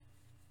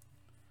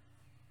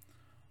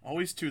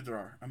Always two there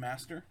are, a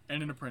master,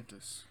 And an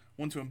apprentice.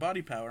 one to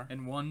embody power.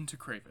 And one to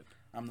crave it.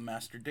 I'm the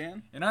master,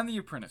 Dan. And I'm the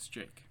apprentice,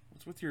 Jake.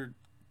 What's with your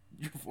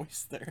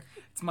voice there?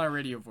 It's my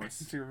radio voice.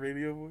 It's your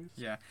radio voice?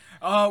 Yeah.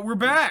 We're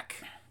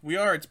back! We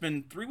are. It's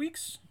been 3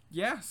 weeks.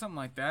 Yeah, something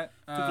like that.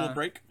 Took a little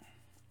break.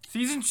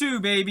 Season 2,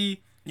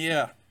 baby.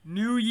 Yeah.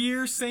 New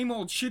year, same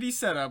old shitty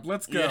setup.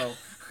 Let's go.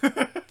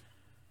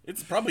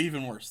 It's probably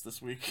even worse this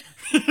week.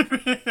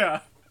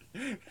 Yeah.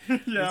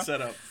 Good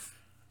setup.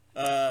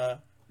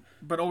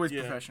 But always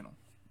Yeah. professional.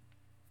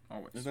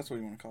 Always. That's what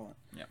you want to call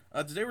it.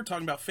 Yeah. Today we're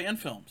talking about fan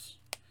films.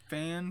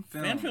 Fan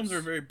films. Fan films are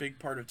a very big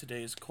part of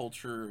today's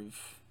culture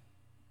of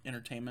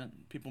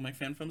entertainment. People make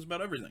fan films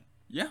about everything.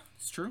 Yeah,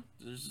 it's true.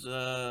 There's,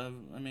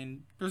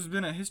 There's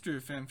been a history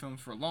of fan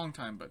films for a long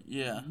time, but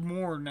yeah.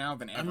 more now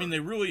than ever. I mean, they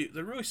really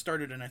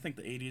started in, I think,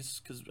 the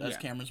 80s, because as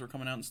cameras were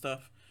coming out and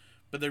stuff.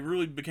 But they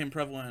really became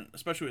prevalent,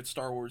 especially with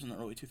Star Wars in the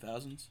early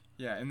 2000s.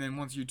 Yeah, and then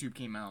once YouTube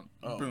came out,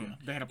 boom,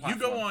 they had a You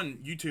platform. go on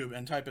YouTube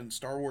and type in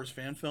Star Wars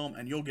fan film,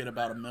 and you'll get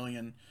about 1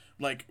 million.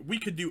 Like, we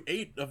could do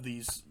 8 of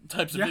these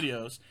types of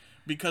videos,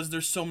 because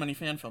there's so many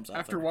fan films out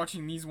After there.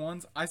 watching these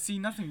ones, I see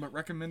nothing but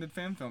recommended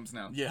fan films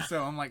now. Yeah.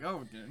 So I'm like,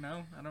 oh,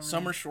 no, I don't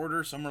Some are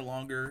shorter, some are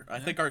longer. I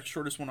think our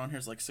shortest one on here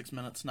is like 6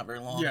 minutes, not very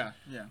long. Yeah.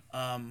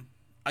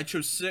 I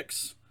chose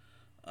 6.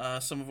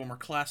 Some of them are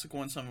classic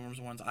ones, some of them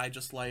are ones I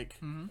just like.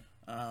 Mm-hmm.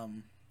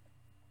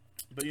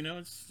 But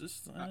it's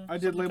just. I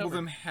did label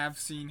them have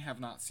seen, have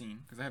not seen,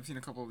 because I have seen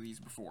a couple of these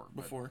before.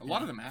 A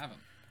lot of them haven't.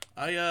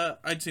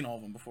 I'd seen all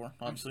of them before,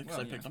 obviously, because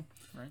I picked them.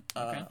 Right.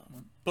 Okay.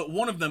 But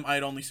one of them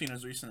I'd only seen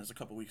as recent as a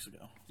couple weeks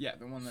ago. Yeah,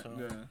 the one that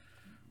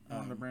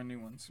one of the brand new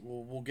ones.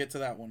 We'll get to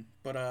that one,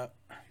 but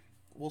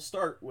we'll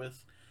start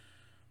with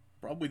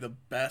probably the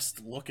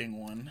best looking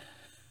one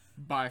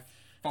by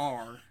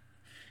far,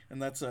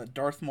 and that's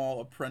Darth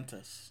Maul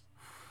Apprentice.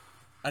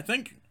 I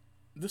think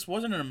this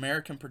wasn't an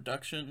American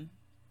production.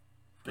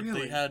 But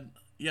really? They had,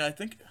 I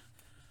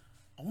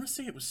want to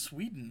say it was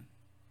Sweden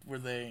where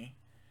they...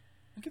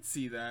 I could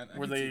see that.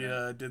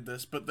 Did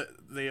this, but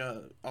they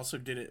also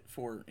did it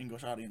for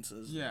English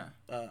audiences. Yeah.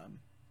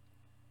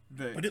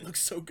 But it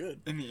looks so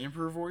good. In the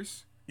Emperor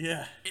voice?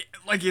 Yeah.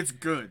 It's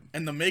good.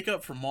 And the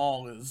makeup for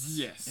Maul is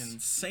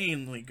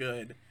insanely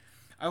good.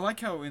 I like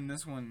how in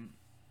this one,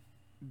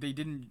 they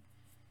didn't...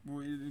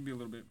 Well, it'd be a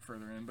little bit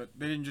further in, but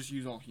they didn't just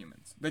use all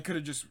humans. They could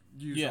have just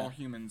used all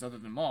humans other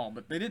than Maul,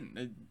 but they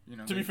didn't.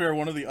 To be fair,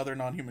 one of the other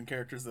non-human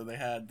characters that they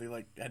had, they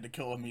had to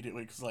kill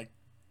immediately because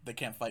they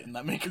can't fight in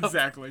that makeup.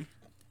 Exactly.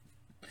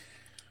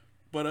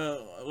 But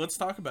let's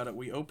talk about it.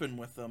 We open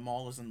with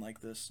Maul is in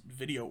this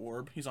video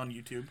orb. He's on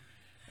YouTube,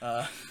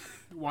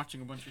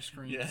 watching a bunch of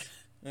screens. Yeah,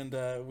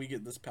 and we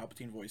get this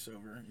Palpatine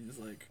voiceover. He's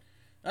like,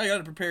 "I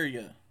gotta prepare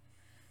you."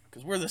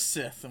 Because we're the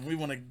Sith, and we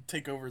want to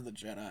take over the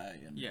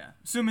Jedi. And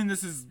assuming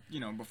this is,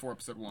 before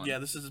Episode 1. Yeah,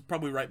 this is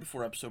probably right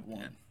before Episode 1.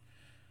 Yeah.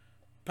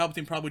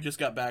 Palpatine probably just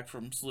got back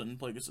from slitting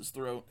Plagueis'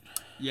 throat.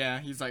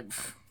 Yeah, he's like,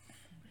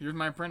 here's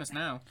my apprentice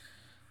now.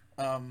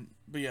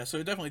 But yeah, so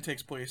it definitely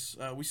takes place.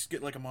 We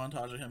get a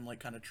montage of him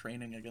kind of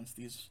training against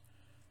these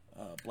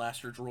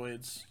blaster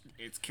droids.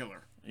 It's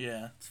killer.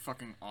 Yeah. It's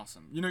fucking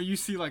awesome. You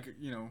see the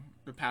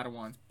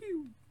Padawans,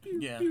 pew, pew,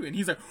 yeah. pew, and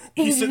he's like...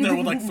 He's sitting there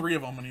with 3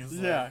 of them, and he's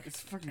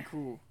it's fucking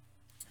cool.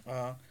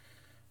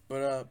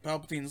 But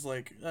Palpatine's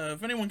like,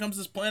 if anyone comes to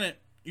this planet,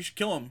 you should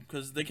kill them,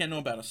 because they can't know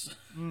about us.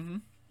 Mm-hmm.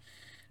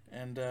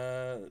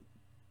 And,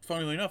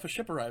 funnily enough, a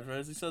ship arrives, right,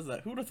 as he says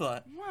that. Who would have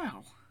thought?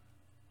 Wow.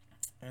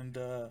 And,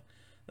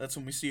 that's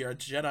when we see our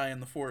Jedi in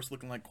the Force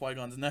looking like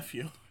Qui-Gon's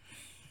nephew.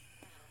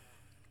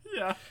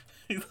 Yeah.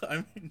 He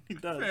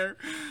does. Fair.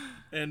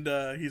 And,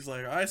 he's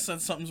like, I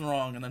sense something's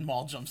wrong, and then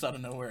Maul jumps out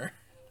of nowhere.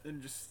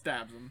 And just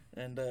stabs him.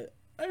 And,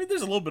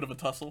 there's a little bit of a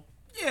tussle.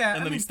 Yeah.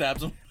 And then he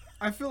stabs him.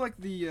 I feel like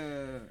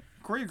the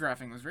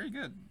choreographing was very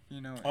good,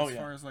 as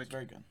far as it's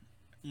very good.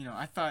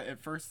 I thought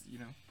at first,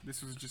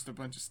 this was just a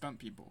bunch of stunt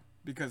people,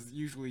 because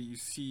usually you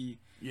see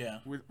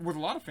with a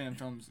lot of fan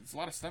films, it's a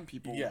lot of stunt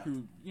people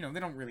who, they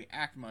don't really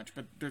act much,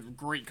 but they're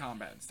great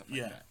combat and stuff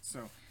like that.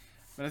 So,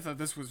 but I thought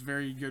this was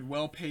very good,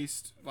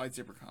 well-paced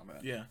lightsaber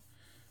combat. Yeah.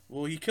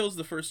 Well, he kills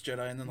the first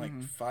Jedi, and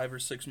then 5 or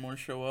 6 more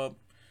show up,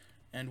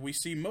 and we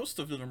see most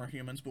of them are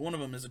humans, but one of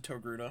them is a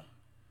Togruta,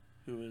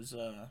 who is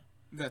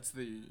That's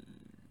the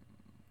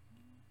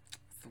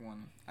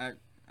one. I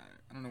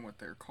don't know what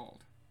they're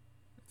called.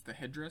 It's the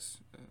headdress.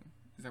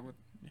 Is that what?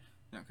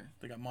 Yeah. Okay.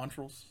 They got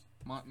Montrals.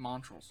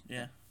 Montrals.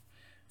 Yeah.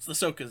 It's the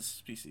Ahsoka's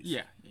species.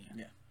 Yeah.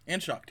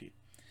 And Shakti.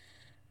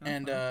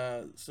 And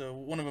so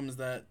one of them is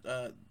that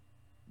the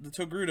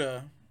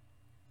Togruta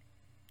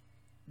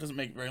doesn't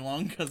make it very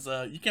long because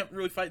you can't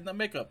really fight in that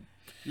makeup.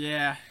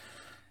 Yeah.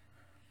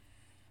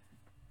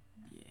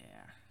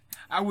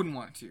 I wouldn't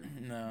want to.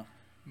 No.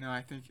 No,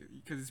 I think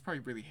because it's probably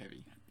really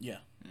heavy. Yeah.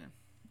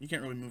 You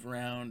can't really move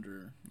around,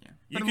 or But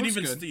you can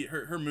even see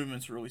her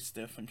movements really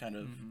stiff and kind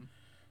of.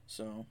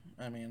 So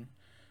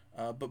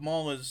but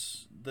Maul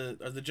is the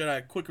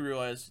Jedi quickly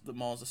realize that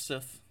Maul is a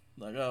Sith.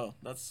 Like, oh,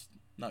 that's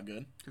not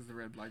good. Because the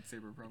red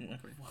lightsaber, probably.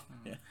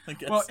 I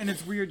guess. Well, and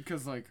it's weird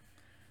because they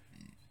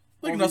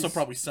can also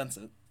probably sense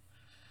it.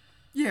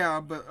 Yeah,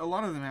 but a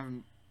lot of them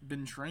haven't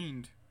been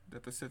trained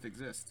that the Sith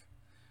exist.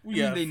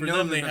 Yeah, they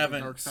know they haven't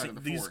the dark side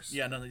of the Force.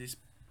 Yeah, none of these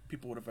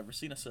people would have ever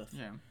seen a Sith.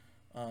 Yeah.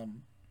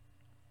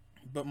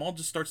 But Maul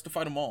just starts to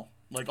fight them all,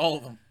 like all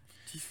of them.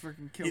 He's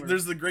freaking killer.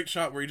 There's the great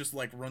shot where he just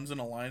like runs in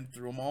a line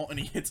through them all, and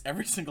he hits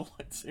every single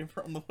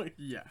lightsaber on the way.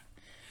 Yeah.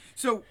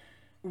 So,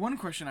 one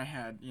question I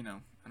had, I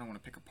don't want to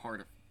pick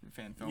apart a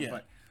fan film,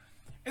 but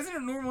isn't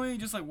it normally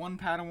just like one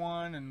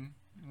Padawan and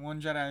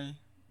one Jedi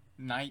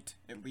Knight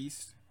at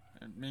least?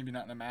 Maybe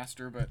not in a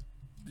Master, but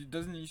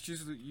doesn't it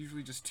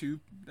usually just two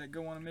that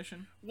go on a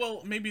mission?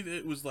 Well, maybe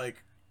it was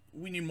like,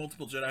 we need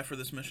multiple Jedi for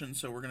this mission,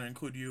 so we're going to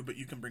include you, but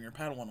you can bring your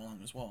Padawan along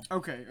as well.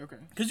 Okay.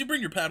 Because you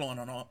bring your Padawan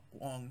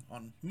along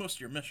on most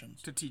of your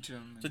missions. To teach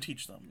them.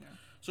 Yeah.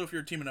 So if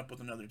you're teaming up with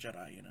another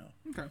Jedi,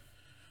 Okay.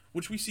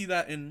 Which we see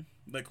that in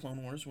like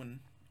Clone Wars when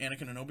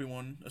Anakin and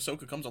Obi-Wan,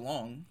 Ahsoka comes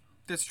along.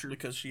 That's true.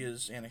 Because she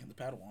is Anakin the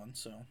Padawan,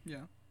 so.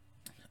 Yeah.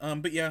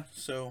 But yeah,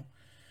 so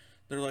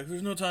they're like,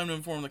 there's no time to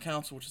inform the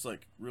council, which is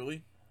like,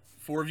 really?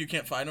 4 of you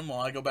can't fight him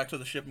while I go back to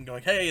the ship and go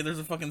like, hey, there's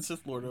a fucking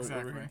Sith Lord over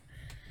here.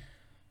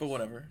 But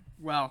whatever.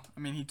 Well, I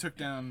mean, he took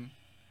down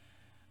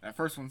that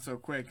first one so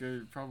quick,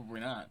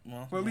 probably not.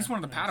 Well, at least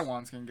one of the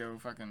Padawans can go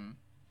fucking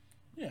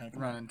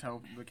run and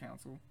tell the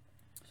council.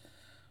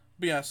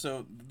 But yeah,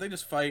 so they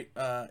just fight.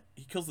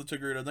 He kills the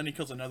Togruta, then he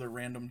kills another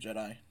random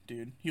Jedi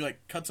dude. He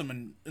like cuts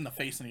him in the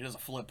face and he does a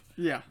flip.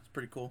 Yeah. It's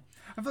pretty cool.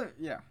 I thought,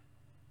 yeah.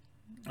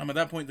 At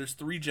that point, there's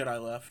 3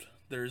 Jedi left.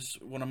 There's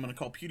what I'm going to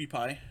call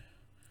PewDiePie.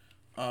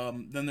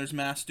 Then there's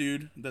Mask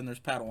Dude. Then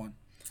there's Padawan.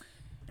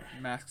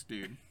 Mask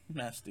Dude.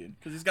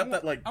 Because he's got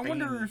that, like, I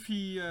wonder if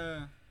he,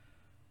 I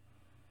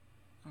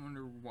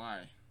wonder why.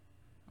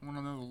 I want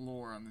to know the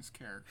lore on this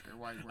character.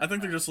 Why? I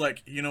think they're just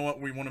like, you know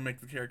what? We want to make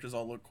the characters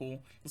all look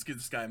cool. Let's give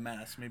this guy a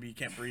mask. Maybe he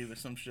can't breathe or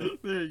some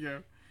shit. There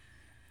you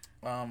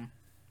go.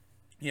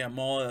 Yeah,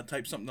 Maul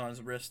types something on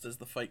his wrist as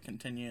the fight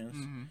continues.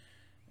 Mm-hmm.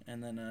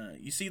 And then,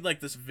 you see,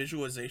 like, this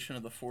visualization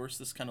of the Force,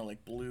 this kind of,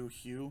 like, blue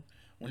hue.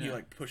 When he,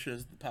 like,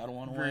 pushes the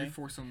Padawan away. Very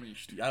Force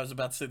Unleashed. I was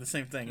about to say the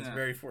same thing. It's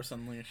very Force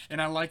Unleashed.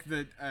 And I like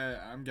that,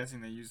 I'm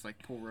guessing they use,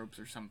 like, pull ropes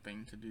or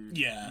something to do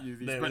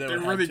these. They're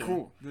really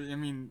cool. I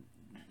mean,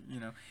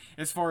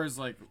 as far as,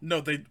 like...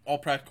 No, they all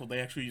practical. They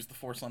actually use the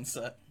Force on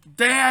set.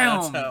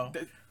 Damn! That's how...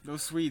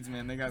 Those Swedes,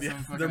 man, they got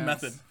some fucking their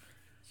method.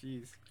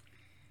 Jeez.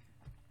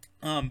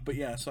 But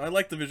yeah, so I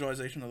like the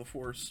visualization of the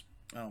Force.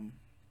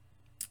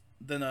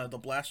 Then the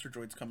blaster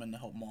droids come in to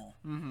help Maul.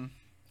 Mm-hmm.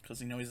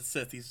 Because, he's a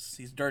Sith.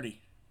 He's dirty.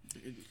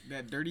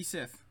 That dirty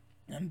Sith.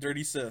 And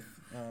dirty Sith.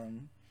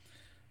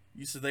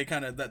 You said that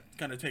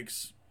kind of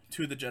takes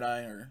 2 of the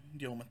Jedi are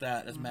dealing with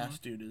that as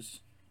Mask Dude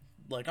is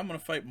like, I'm gonna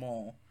fight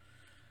Maul.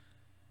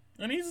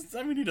 And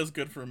he does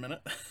good for a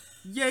minute.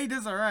 Yeah, he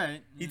does all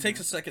right. He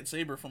takes a second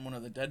saber from one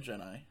of the dead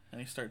Jedi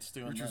and he starts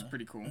doing which was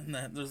pretty cool. And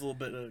there's a little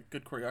bit of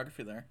good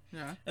choreography there.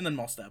 Yeah. And then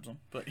Maul stabs him,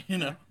 but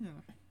Yeah.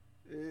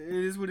 It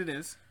is what it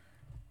is.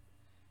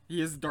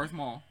 He is Darth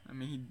Maul. I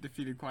mean, he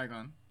defeated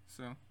Qui-Gon,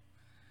 so.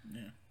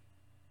 Yeah.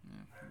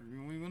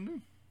 What are you gonna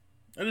do?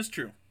 It is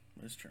true.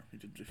 He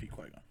did defeat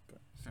Qui-Gon.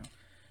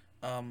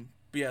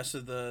 But yeah, so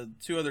the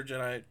 2 other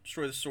Jedi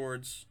destroy the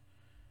swords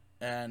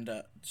and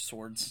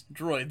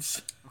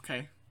droids.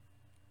 Okay.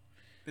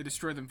 They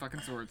destroy them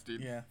fucking swords,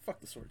 dude. Yeah, fuck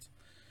the swords.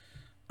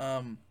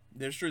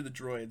 They destroy the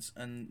droids,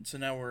 and so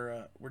now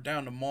we're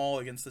down to Maul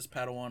against this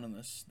Padawan and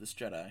this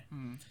Jedi.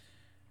 Mm.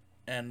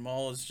 And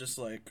Maul is just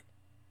like,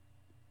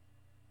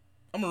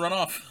 I'm gonna run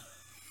off.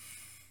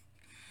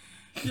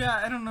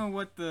 Yeah, I don't know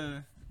what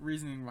the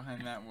reasoning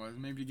behind that was.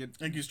 Maybe get.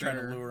 I think he's trying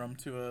to lure him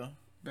to a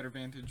better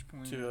vantage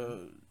point.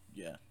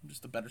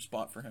 Just a better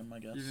spot for him, I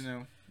guess. Even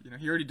though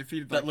he already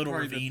defeated that little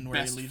ravine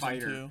where he leads him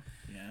to.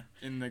 Yeah.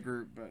 In the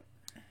group, but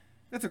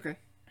that's okay.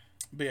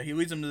 But yeah, he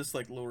leads him to this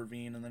like little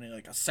ravine, and then he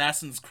like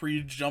Assassin's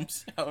Creed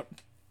jumps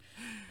out.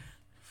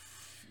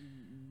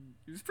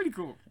 It was pretty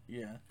cool.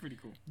 Yeah, pretty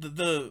cool.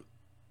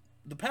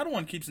 The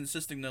Padawan keeps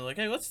insisting they're like,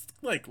 hey, let's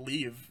like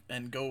leave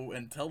and go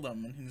and tell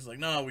them, and he's like,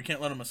 no, we can't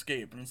let him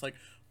escape. And it's like,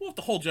 well, if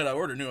the whole Jedi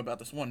Order knew about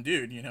this one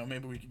dude,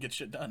 maybe we could get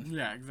shit done.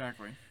 Yeah,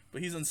 exactly.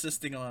 But he's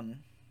insisting on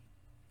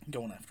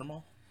going after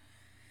Maul.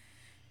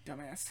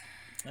 Dumbass.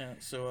 Yeah.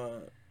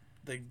 So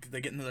they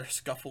get into their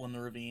scuffle in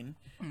the ravine,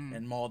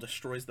 and Maul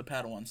destroys the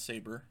Padawan's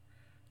saber.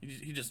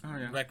 He just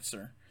wrecks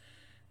her.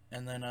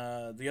 And then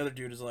the other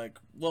dude is like,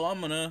 well,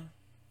 I'm gonna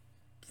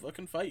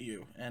fucking fight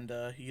you, and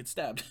he gets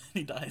stabbed.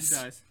 He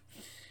dies.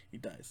 He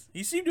dies.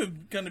 He seemed to have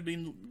kind of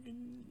been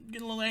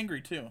getting a little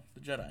angry too, the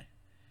Jedi.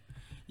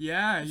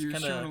 Yeah, he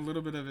was showing a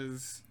little bit of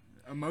his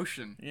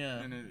emotion.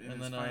 Yeah, in and his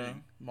then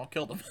fighting. Maul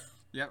killed him.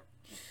 Yep.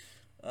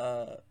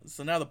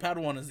 So now the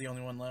Padawan is the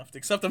only one left,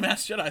 except the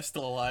Masked Jedi's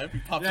still alive. He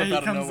pops up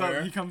out of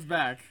nowhere. He comes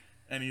back,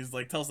 and he's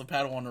like tells the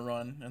Padawan to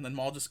run, and then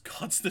Maul just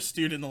cuts this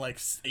dude into like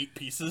 8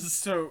 pieces.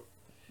 So,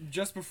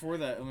 just before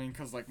that, I mean,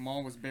 because like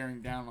Maul was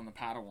bearing down on the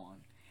Padawan,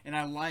 and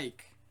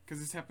because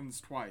this happens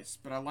twice,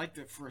 but I liked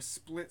that for a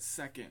split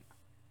second,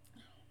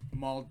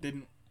 Maul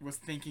was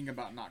thinking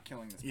about not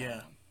killing this Padawan.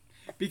 Yeah.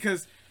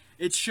 Because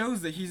it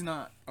shows that he's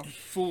not a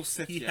full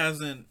Sith yet. He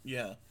hasn't,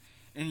 yeah.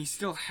 and he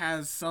still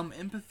has some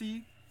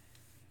empathy,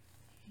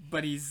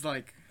 but he's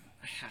like,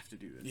 I have to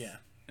do this. Yeah.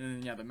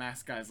 And then, the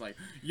masked guy's like,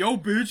 yo,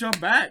 bitch, I'm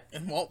back.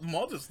 And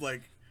Maul just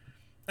like,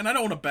 and I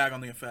don't want to bag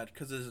on the effect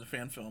because it is a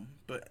fan film,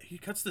 but he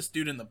cuts this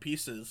dude into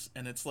pieces,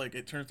 and it's like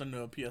it turns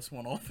into a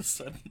PS1 all of a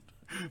sudden.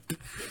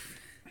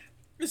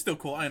 It's still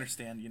cool. I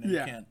understand. You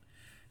can't.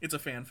 It's a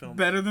fan film.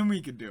 Better than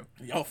we could do.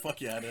 Oh,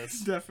 fuck yeah, it is.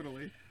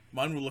 Definitely.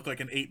 Mine would look like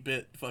an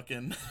 8-bit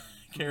fucking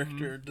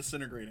character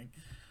disintegrating.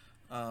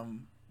 But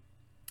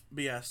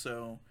yeah,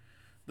 so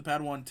the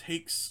Padawan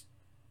takes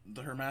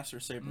her Master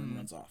Saber and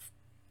runs off.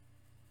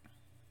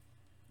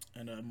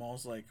 And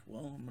Maul's like,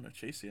 well, I'm going to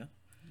chase you.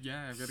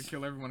 Yeah, I've got to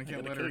kill everyone. I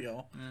can't let her. Kill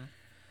y'all. Yeah.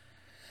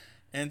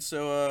 And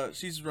so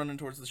she's running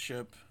towards the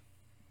ship,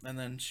 and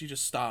then she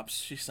just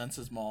stops. She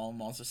senses Maul.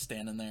 Maul's just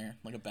standing there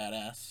like a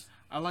badass.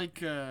 I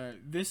like,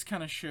 this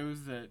kind of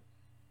shows that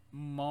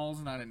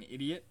Maul's not an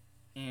idiot.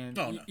 And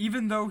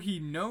even though he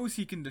knows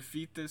he can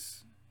defeat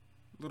this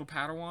little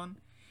Padawan,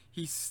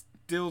 he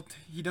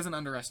doesn't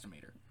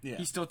underestimate her. Yeah.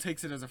 He still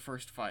takes it as a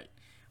first fight,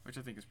 which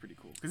I think is pretty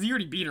cool. Because he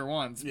already beat her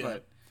once,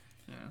 but...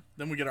 Yeah.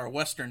 Then we get our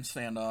Western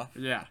standoff.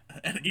 Yeah.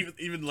 And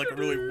even like a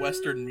really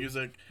Western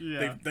music.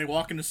 Yeah. They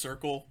walk in a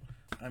circle.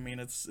 I mean,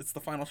 it's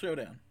the final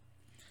showdown.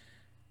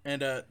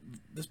 And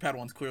this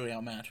Padawan's clearly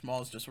outmatched.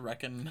 Maul's just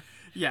wrecking.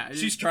 Yeah.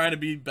 She's trying to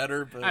be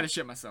better, but... I had to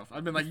shit myself.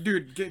 I've been like,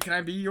 dude, can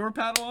I be your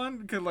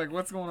Padawan? Cause, like,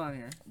 what's going on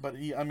here? But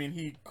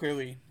he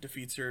clearly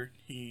defeats her.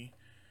 He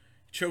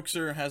chokes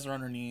her, has her on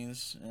her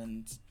knees,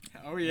 and...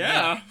 Oh,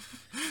 yeah.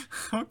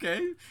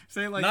 Okay.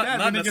 Say it like that,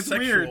 not then it gets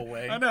weird.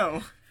 Way. I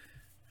know.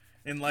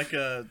 In like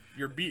a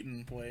you're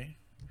beaten way.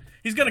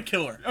 He's gonna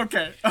kill her.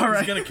 Okay, alright.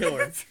 He's gonna kill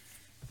her.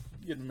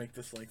 You didn't make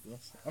this like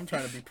this. I'm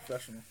trying to be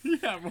professional.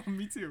 Yeah, well,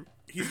 me too.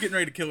 He's getting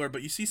ready to kill her,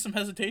 but you see some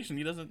hesitation.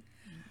 He doesn't,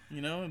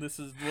 this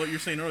is what you're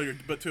saying earlier,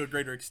 but to a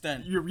greater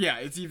extent. Yeah,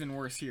 it's even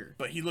worse here.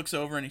 But he looks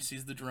over and he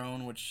sees the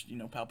drone, which,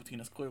 Palpatine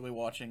is clearly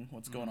watching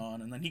what's going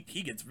on, and then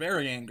he gets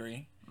very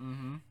angry,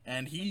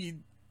 and he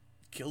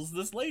kills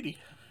this lady.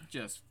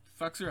 Just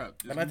fucks her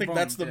up. And I think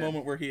that's the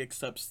moment where he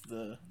accepts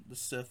the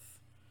Sith.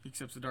 He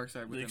accepts the dark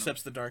side. He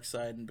accepts the dark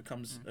side and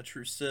becomes a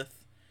true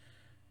Sith.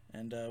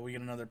 And we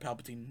get another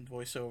Palpatine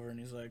voiceover, and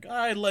he's like,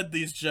 I led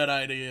these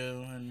Jedi to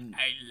you. And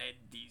I led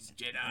these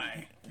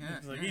Jedi.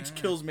 He's like, each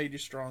kill's made you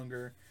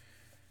stronger.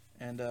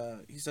 And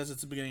he says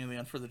it's the beginning of the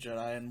end for the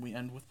Jedi, and we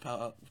end with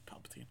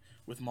Palpatine.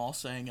 With Maul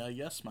saying,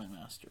 yes, my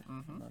master.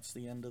 And that's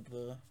the end of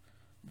the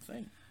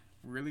thing.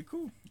 Really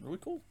cool. Really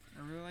cool.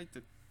 I really liked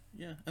it.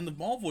 Yeah, and the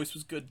Maul voice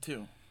was good,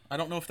 too. I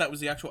don't know if that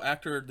was the actual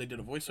actor or they did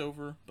a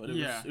voiceover, but it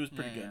was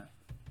pretty good. Yeah.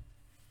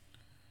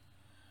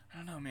 I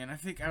don't know, man. I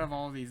think out of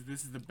all of these,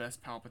 this is the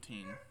best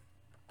Palpatine.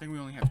 I think we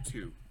only have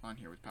 2 on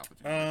here with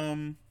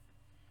Palpatine.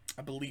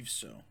 I believe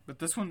so. But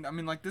this one, I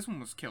mean, like, this one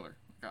was killer.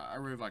 Like, I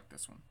really like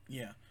this one.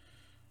 Yeah.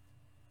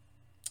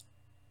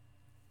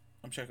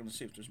 I'm checking to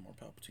see if there's more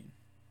Palpatine.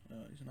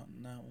 He's not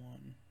in that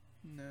one.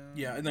 No.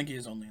 Yeah, I think he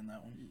is only in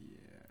that one.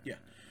 Yeah.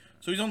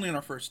 So he's only in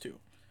our first 2.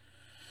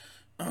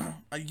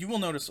 You will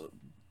notice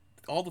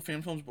all the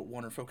fan films but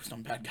one are focused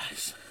on bad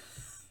guys.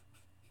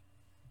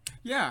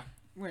 Yeah.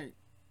 Wait.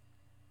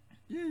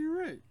 Yeah, you're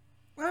right.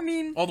 I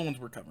mean... all the ones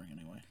we're covering,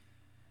 anyway.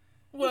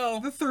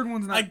 Well... the third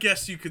one's not... I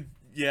guess you could...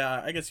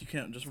 Yeah, I guess you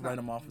can't just write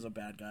him off as a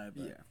bad guy,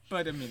 but... Yeah.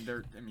 But, I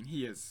mean,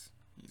 he is...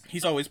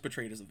 He's always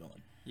portrayed as a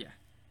villain. Yeah.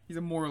 He's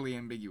a morally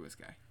ambiguous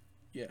guy.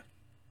 Yeah.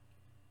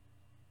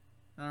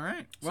 All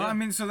right. Well, I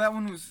mean, so that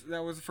was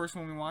the first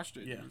one we watched.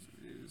 It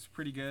was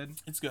pretty good.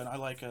 It's good. I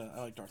like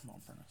Darth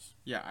Maul Apprentice.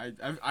 Yeah,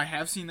 I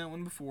have seen that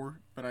one before,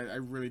 but I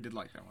really did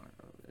like that one.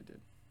 I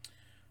did.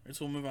 All right,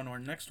 so we'll move on to our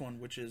next one,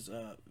 which is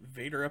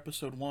Vader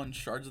Episode 1,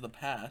 Shards of the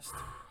Past.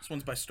 This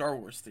one's by Star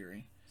Wars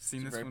Theory.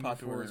 Seen this very one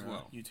popular before as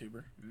well.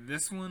 YouTuber.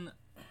 This one,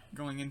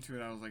 going into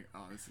it, I was like,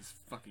 oh, this is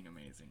fucking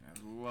amazing. I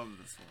love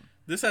this one.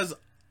 This has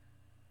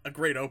a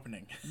great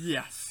opening.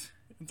 Yes.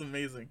 It's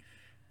amazing.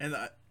 And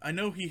I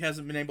know he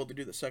hasn't been able to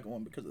do the second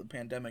one because of the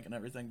pandemic and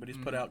everything, but he's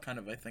put out kind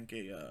of, I think,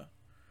 a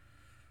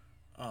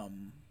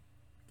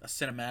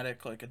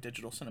cinematic, like a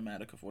digital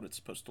cinematic of what it's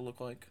supposed to look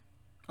like.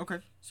 Okay.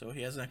 So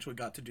he hasn't actually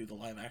got to do the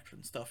live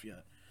action stuff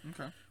yet.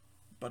 Okay.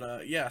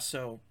 But yeah,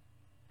 so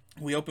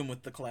we open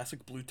with the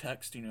classic blue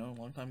text, a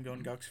long time ago in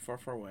Galaxy Far,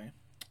 Far Away.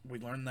 We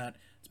learn that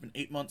it's been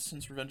 8 months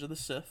since Revenge of the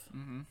Sith.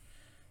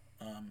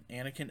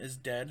 Anakin is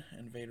dead,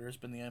 and Vader has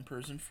been the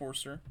Emperor's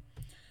enforcer.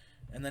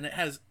 And then it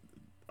has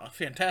a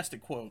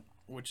fantastic quote,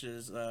 which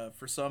is,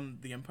 for some,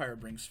 the Empire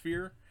brings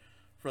fear.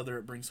 For other,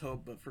 it brings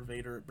hope. But for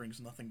Vader, it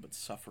brings nothing but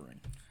suffering.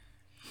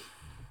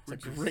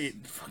 It's a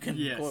great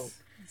fucking quote.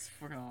 It's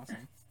fucking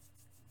awesome.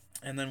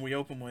 And then we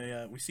open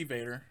we see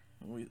Vader.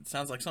 It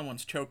sounds like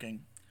someone's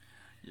choking.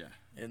 Yeah.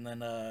 And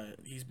then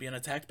he's being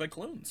attacked by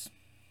clones.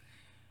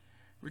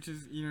 Which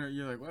is,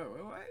 you're like, what?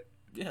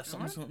 Yeah,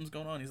 something's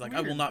going on. He's like,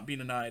 weird. I will not be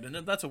denied. And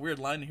that's a weird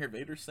line to hear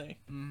Vader say.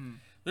 Mm-hmm.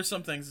 There's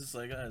some things it's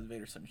like,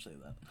 Vader said say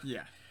that.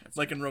 Yeah.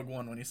 Like in Rogue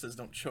One when he says,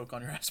 don't choke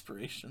on your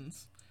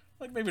aspirations.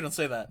 Like, maybe don't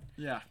say that.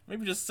 Yeah.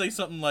 Maybe just say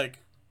something like,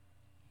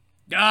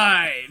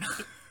 died.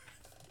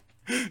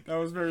 That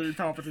was very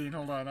Palpatine.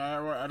 Hold on,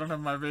 I don't have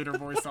my Vader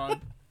voice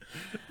on.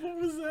 What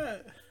was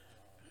that?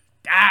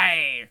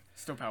 Die!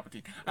 Still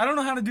Palpatine. I don't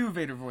know how to do a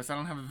Vader voice. I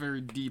don't have a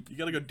very deep... You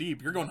gotta go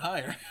deep. You're going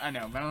higher. I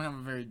know, but I don't have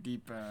a very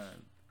deep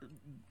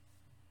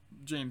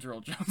James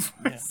Earl Jones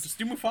voice. Yeah, just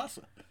do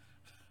Mufasa.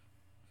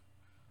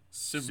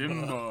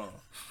 Simba.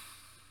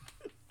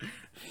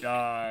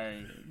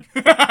 Die.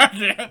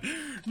 Yeah.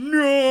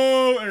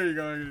 No! There you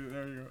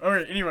go.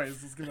 Alright,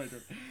 anyways, let's get back to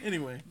it.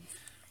 Anyway,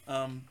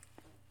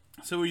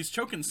 so he's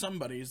choking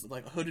somebody. He's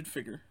like a hooded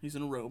figure. He's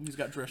in a robe. He's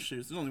got dress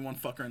shoes. There's only one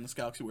fucker in this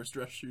galaxy who wears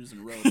dress shoes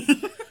and a robe.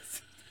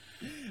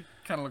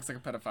 Kind of looks like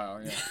a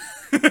pedophile, yeah.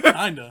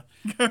 Kinda.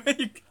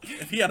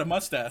 If he had a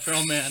mustache,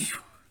 oh man.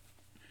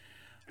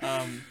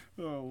 Oh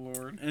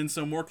lord. And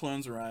so more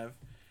clones arrive,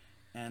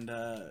 and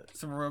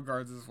some royal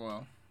guards as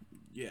well.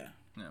 Yeah.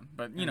 Yeah,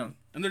 but you know,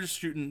 and they're just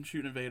shooting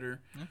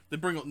Vader. Yeah. They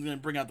bring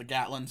out the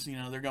Gatlins. You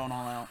know, they're going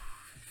all out.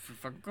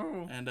 Fucking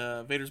cool. And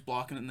Vader's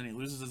blocking it, and then he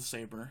loses his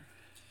saber.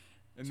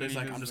 And so he's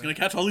like, I'm just gonna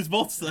catch catch all these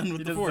bolts then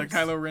with the Force. He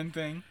does the Kylo Ren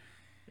thing.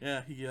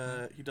 Yeah,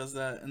 he does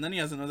that, and then he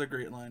has another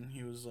great line.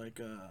 He was like,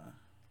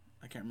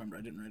 I can't remember.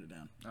 I didn't write it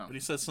down, but he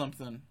says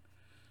something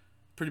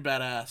pretty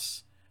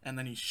badass, and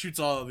then he shoots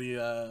all of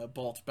the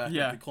bolts back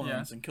at the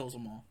clones and kills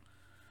them all.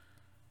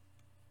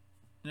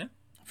 Yeah,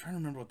 I'm trying to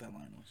remember what that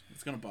line was.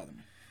 It's gonna bother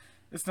me.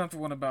 It's not the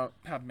one about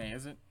Padme,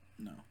 is it?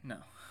 No.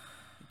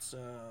 It's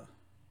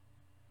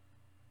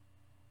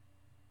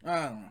I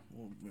don't know.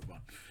 We'll move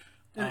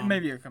on.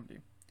 Maybe a company.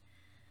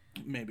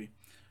 Maybe.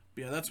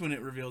 But yeah, that's when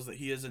it reveals that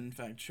he is in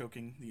fact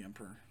choking the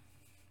Emperor.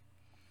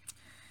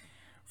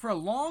 For a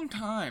long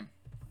time.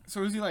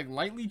 So is he like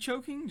lightly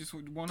choking? Just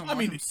want to watch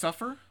him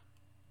suffer?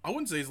 I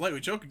wouldn't say he's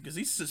lightly choking because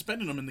he's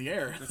suspending him in the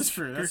air. That's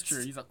true.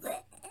 He's like,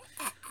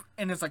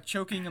 and it's like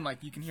choking and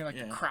like you can hear like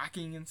the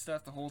cracking and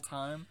stuff the whole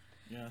time.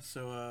 Yeah.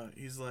 So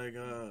he's like,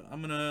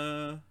 I'm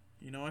gonna,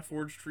 I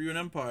forged for you an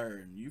empire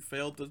and you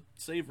failed to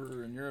save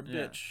her and you're a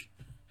bitch.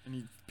 And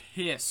he's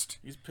pissed.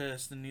 He's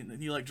pissed and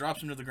he like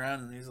drops him to the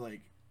ground and he's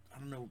like, I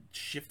don't know,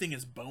 shifting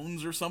his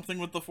bones or something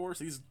with the Force.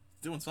 He's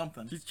doing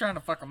something. He's trying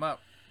to fuck him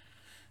up.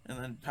 And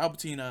then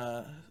Palpatine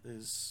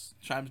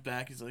chimes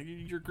back. He's like,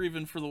 "You're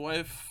grieving for the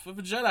wife of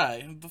a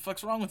Jedi. What the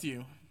fuck's wrong with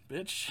you,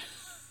 bitch?"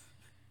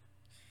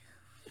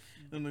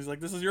 And he's like,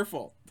 "This is your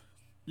fault."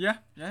 Yeah.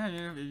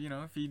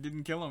 If he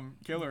didn't kill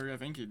her, I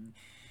think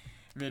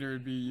Vader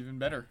would be even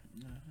better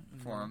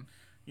for him.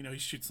 He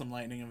shoots some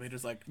lightning, and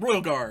Vader's like,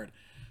 "Royal Guard,"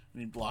 and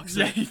he blocks it.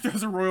 Yeah, he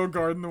throws a Royal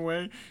Guard in the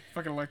way,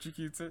 fucking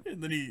electrocutes it.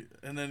 And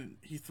then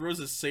he throws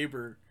his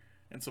saber.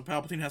 And so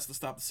Palpatine has to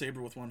stop the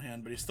saber with one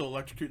hand, but he's still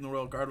electrocuting the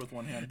Royal Guard with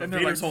one hand. But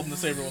Vader's holding the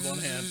saber with one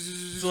hand.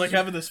 So like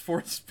having this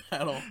Force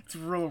battle. It's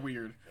real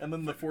weird. And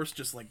then the Force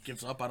just like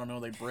gives up. I don't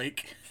know. They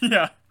break.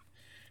 Yeah.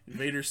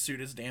 Vader's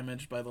suit is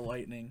damaged by the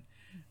lightning,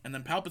 and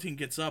then Palpatine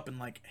gets up and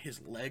like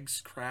his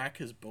legs crack,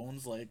 his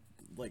bones like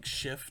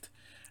shift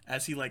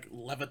as he like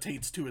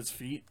levitates to his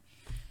feet.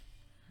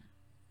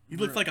 He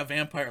looks like a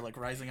vampire like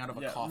rising out of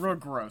a coffin. Real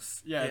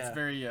gross. Yeah, it's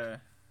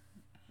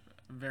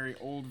very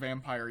old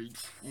vampire-y.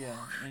 Yeah,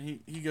 and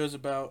he goes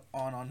about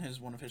on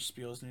one of his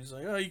spiels, and he's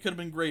like, "Oh, you could have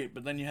been great,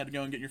 but then you had to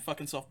go and get your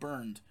fucking self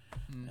burned."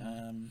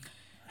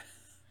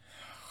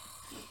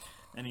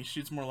 And he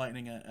shoots more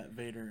lightning at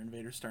Vader, and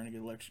Vader's starting to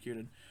get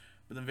electrocuted.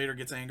 But then Vader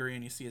gets angry,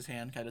 and you see his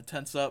hand kind of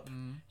tense up.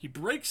 He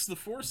breaks the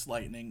Force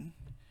lightning,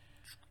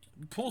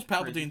 pulls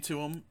Palpatine to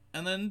him,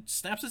 and then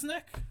snaps his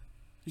neck.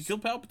 He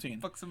killed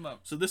Palpatine. Fucks him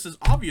up. So this is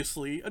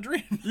obviously a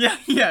dream.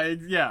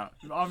 Yeah.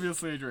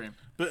 Obviously a dream.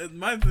 But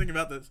my thing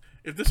about this,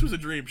 if this was a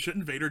dream,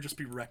 shouldn't Vader just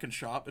be wrecking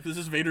shop? If this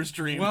is Vader's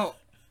dream, well,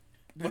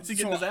 what's he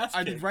getting his ass kicked?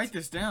 I did write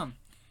this down.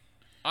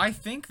 I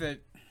think that,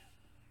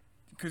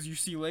 because you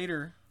see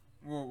later,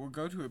 we'll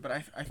go to it, but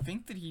I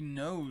think that he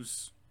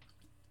knows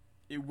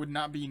it would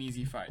not be an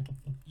easy fight.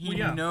 He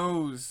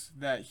knows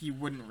that he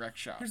wouldn't wreck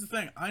shop. Here's the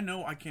thing. I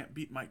know I can't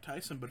beat Mike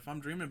Tyson, but if I'm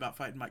dreaming about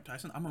fighting Mike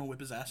Tyson, I'm going to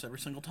whip his ass every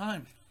single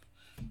time.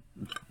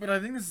 But I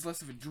think this is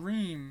less of a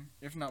dream,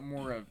 if not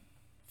more a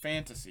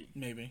fantasy.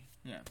 Maybe.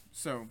 Yeah.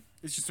 So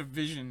it's just a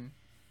vision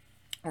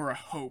or a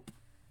hope.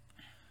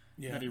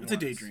 Yeah, it's a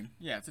daydream.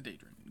 Yeah, it's a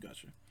daydream.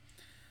 Gotcha.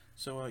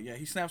 So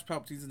he snaps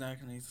Palpatine's neck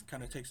and he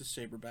kind of takes his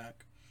saber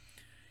back,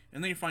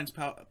 and then he finds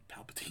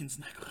Palpatine's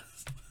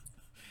necklace.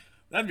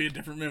 That'd be a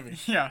different movie.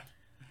 Yeah.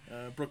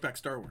 Brokeback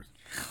Star Wars.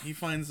 He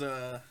finds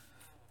there's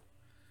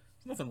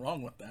nothing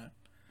wrong with that.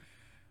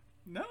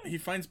 No. He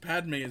finds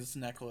Padme's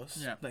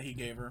necklace that he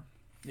gave her,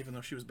 even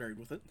though she was buried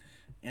with it.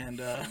 And,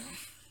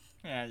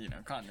 yeah,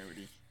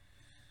 continuity.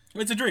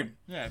 It's a dream.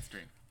 Yeah, it's a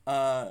dream.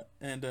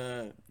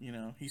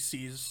 He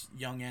sees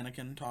young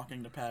Anakin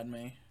talking to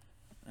Padme.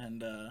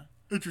 And,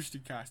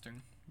 interesting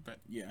casting. But,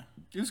 yeah.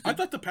 It was good. I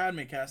thought the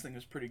Padme casting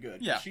was pretty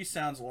good. Yeah. She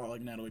sounds a lot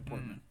like Natalie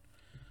Portman.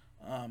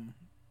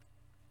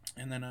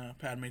 And then,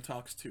 Padme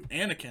talks to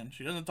Anakin.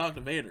 She doesn't talk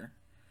to Vader.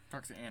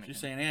 Talks to Anakin. She's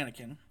saying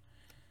Anakin.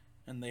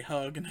 And they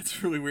hug, and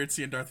it's really weird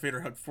seeing Darth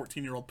Vader hug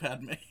 14-year-old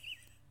Padme.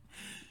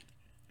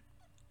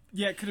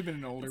 Yeah, it could have been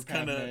an older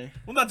Padme.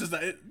 Well, not just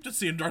that. Just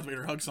seeing Darth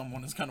Vader hug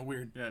someone is kind of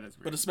weird. Yeah, it is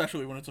weird. But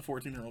especially when it's a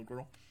 14-year-old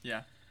girl.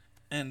 Yeah.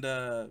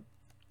 And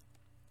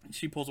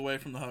she pulls away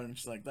from the hug, and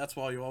she's like, "That's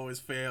why you always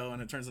fail."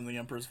 And it turns into the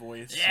Emperor's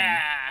voice.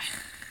 Yeah.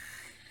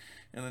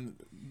 And then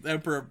the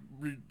Emperor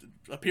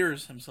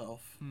appears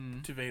himself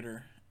to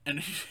Vader,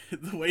 and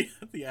the way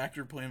the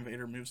actor playing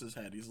Vader moves his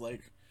head, he's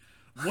like,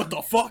 "What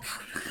the fuck?"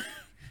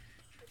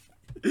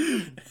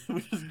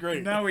 Which is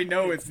great. Now we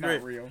know it's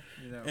not real.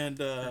 You know, and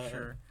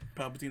sure.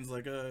 Palpatine's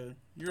like,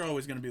 "You're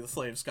always going to be the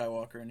slave,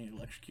 Skywalker," and he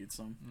electrocutes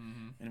him.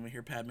 Mm-hmm. And we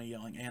hear Padme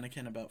yelling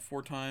Anakin about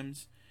 4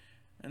 times.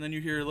 And then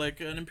you hear, like,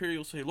 an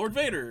Imperial say, "Lord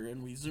Vader!"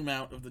 And we zoom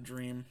out of the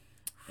dream,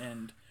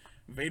 and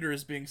Vader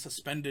is being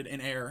suspended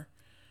in air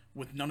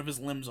with none of his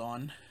limbs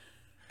on.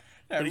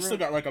 Yeah, but he's still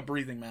got, like, a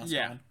breathing mask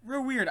on.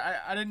 Real weird.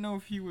 I didn't know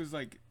if he was,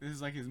 like, this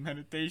is, like, his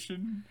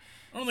meditation.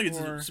 I don't think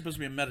it's supposed to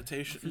be a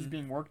meditation. If he's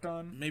being worked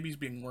on? Maybe he's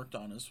being worked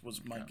on,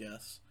 was my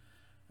guess.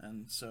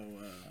 And so,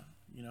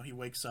 you know, he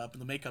wakes up,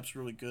 and the makeup's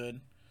really good,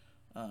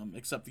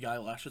 except the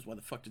eyelashes. Why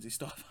the fuck does he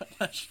still have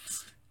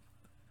eyelashes?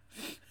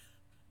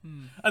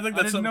 I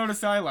didn't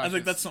notice eyelashes. I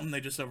think that's something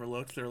they just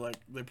overlooked. They're like,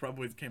 they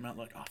probably came out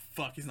like, "Oh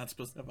fuck, he's not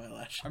supposed to have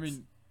eyelashes." I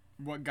mean,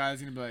 what guy's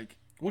gonna be like?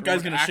 What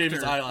guy's gonna shave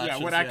his eyelashes?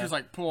 Yeah, what actor's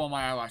like, pull all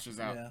my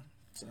eyelashes out? Yeah,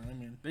 so I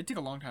mean, they take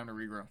a long time to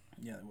regrow.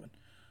 Yeah, they would.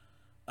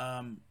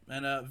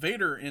 And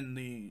Vader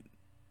in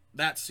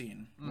that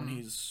scene when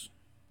he's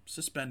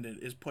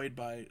suspended is played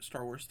by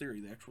Star Wars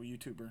Theory, the actual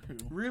YouTuber who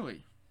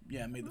really,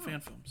 made the fan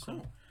film.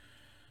 So,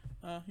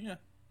 cool. Yeah.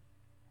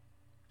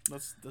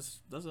 That's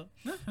it.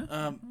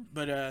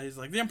 But he's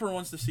like, "The Emperor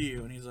wants to see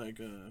you," and he's like,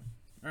 "All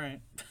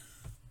right."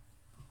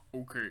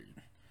 Okay.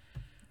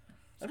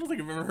 I don't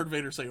think I've ever heard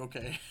Vader say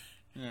 "okay."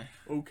 Yeah.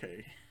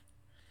 Okay.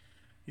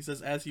 He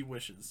says, "As he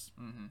wishes."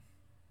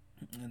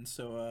 Mm-hmm. And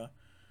so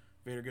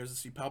Vader goes to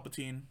see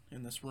Palpatine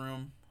in this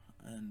room,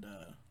 and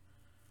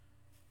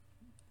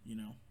you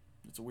know,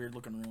 it's a weird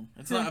looking room.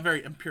 It's not a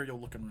very Imperial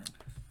looking room.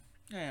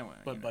 Yeah, well,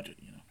 but budget,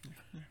 you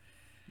know.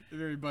 A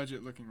very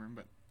budget looking room,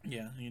 but.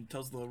 Yeah, he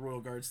tells the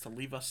royal guards to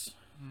leave us,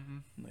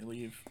 and they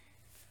leave.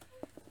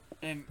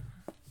 And,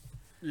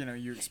 you know,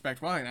 you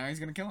expect, well, now he's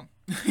going to kill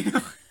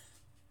him.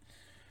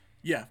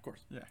 Yeah, of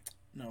course. Yeah.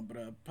 No, but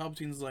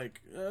Palpatine's like,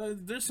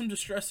 "There's some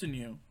distress in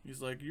you."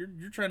 He's like, you're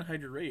trying to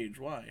hide your rage.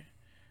 Why?"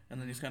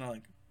 And then he's kind of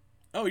like,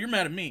 "Oh, you're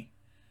mad at me."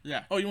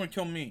 Yeah. "Oh, you want to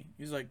kill me."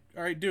 He's like,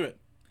 "All right, do it."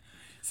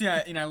 See,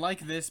 and I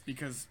like this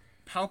because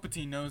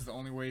Palpatine knows the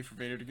only way for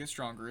Vader to get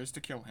stronger is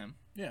to kill him.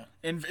 Yeah.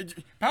 And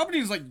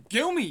Palpatine's like,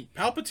 "Kill me!"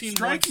 Palpatine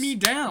strike me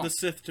down. The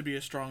Sith to be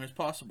as strong as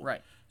possible.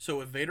 Right.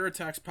 So if Vader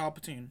attacks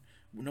Palpatine,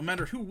 no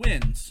matter who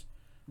wins,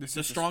 the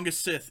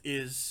strongest Sith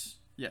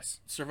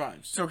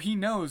survives. So he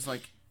knows,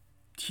 like,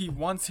 he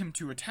wants him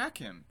to attack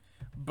him,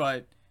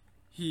 but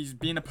he's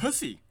being a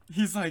pussy.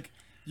 He's like,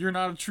 "You're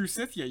not a true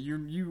Sith yet.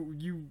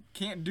 You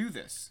can't do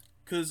this."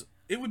 Because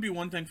it would be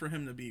one thing for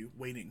him to be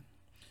waiting.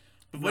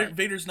 But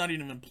Vader's not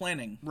even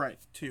planning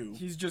to.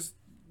 He's just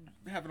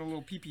having a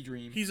little pee-pee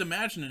dream. He's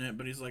imagining it,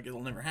 but he's like,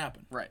 it'll never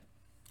happen. Right.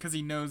 Because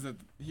he knows that,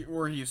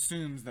 he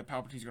assumes that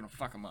Palpatine's going to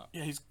fuck him up.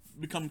 Yeah, he's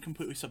become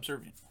completely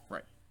subservient.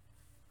 Right.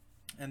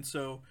 And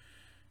so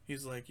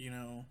he's like, you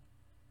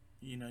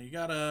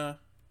gotta,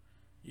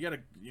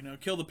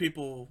 kill the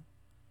people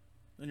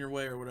in your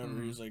way or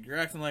whatever. He's like, "You're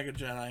acting like a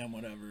Jedi and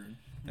whatever."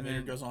 And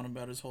Vader goes on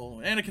about his whole,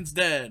 "Anakin's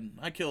dead.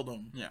 I killed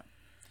him." Yeah.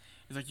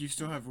 He's like, "You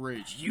still have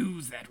rage.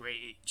 Use that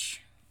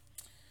rage."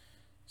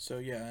 So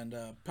yeah, and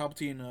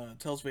Palpatine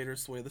tells Vader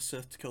it's the way of the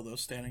Sith to kill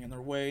those standing in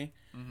their way.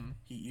 Mm-hmm.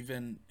 He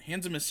even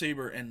hands him his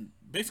saber and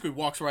basically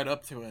walks right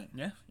up to it.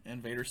 Yeah.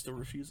 And Vader still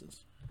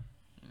refuses.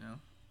 You know?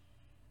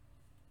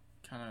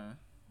 Kind of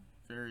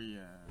very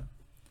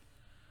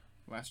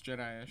Last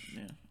Jedi-ish.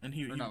 Yeah.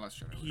 And not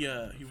Last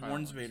Jedi. He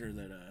warns Vader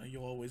that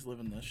you'll always live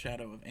in the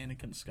shadow of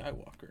Anakin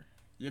Skywalker.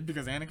 Yeah,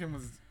 because Anakin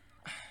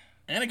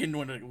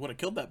would have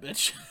killed that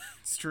bitch.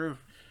 It's true.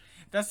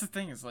 That's the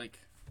thing, is like,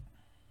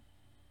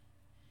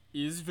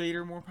 is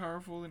Vader more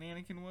powerful than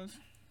Anakin was?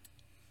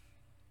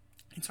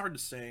 It's hard to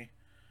say.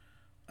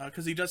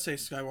 Because he does say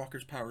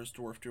Skywalker's power is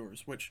dwarfed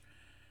yours, which...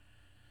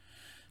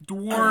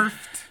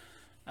 Dwarfed?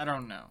 I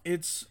don't know.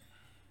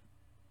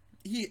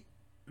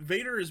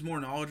 Vader is more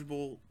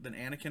knowledgeable than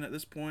Anakin at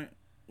this point.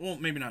 Well,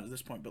 maybe not at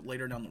this point, but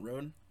later down the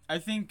road. I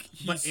think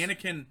But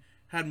Anakin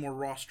had more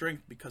raw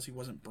strength because he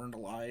wasn't burned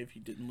alive. He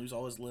didn't lose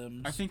all his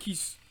limbs. I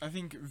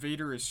think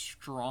Vader is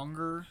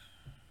stronger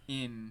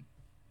in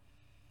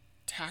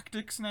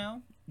tactics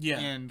now. Yeah.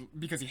 And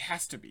because he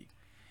has to be.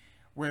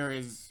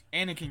 Whereas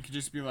Anakin could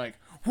just be like,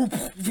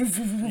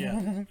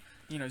 yeah.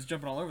 He's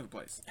jumping all over the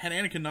place. Had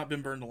Anakin not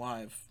been burned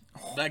alive,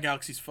 that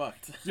galaxy's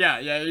fucked.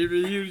 Yeah,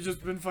 he'd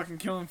just been fucking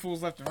killing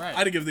fools left and right.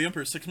 I'd have given the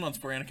Emperor 6 months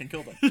before Anakin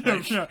killed him.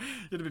 Yeah,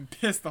 he'd have been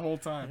pissed the whole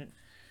time.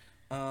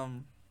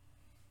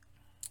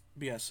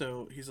 But yeah,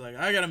 so he's like,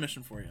 "I got a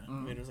mission for you."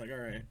 Vader's like, "All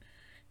right."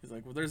 He's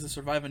like, "Well, there's a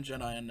surviving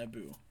Jedi on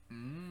Naboo."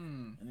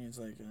 And he's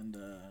like, "And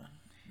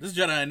this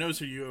Jedi knows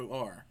who you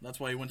are. That's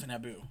why he went to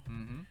Naboo."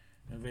 And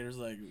Vader's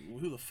like,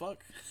 "Who the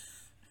fuck?"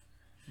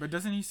 But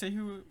doesn't he say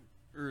who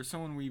or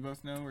someone we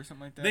both know or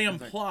something like that. They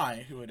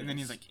imply who it is. And then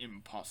he's like,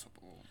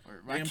 impossible.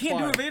 Or, I can't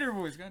do a Vader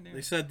voice, goddamn.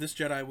 They said this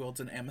Jedi wields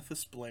an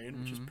amethyst blade,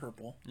 which is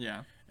purple.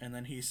 Yeah. And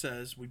then he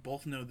says, we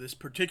both know this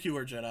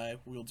particular Jedi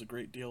wields a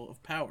great deal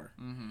of power.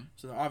 Mm-hmm.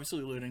 So they're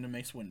obviously alluding to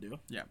Mace Windu.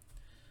 Yeah.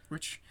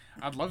 Which,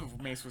 I'd love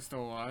if Mace was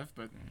still alive,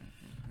 but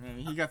man,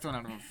 he got thrown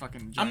out of a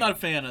fucking giant. I'm not a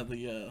fan of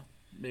the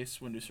Mace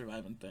Windu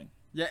surviving thing.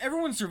 Yeah,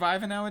 everyone's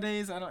surviving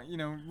nowadays.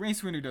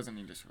 Mace Windu doesn't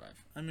need to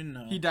survive. I mean,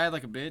 no. He died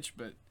like a bitch,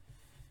 but...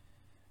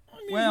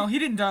 well, he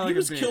didn't die like a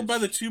bitch. He was killed by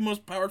the two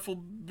most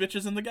powerful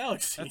bitches in the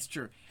galaxy. That's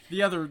true.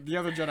 The other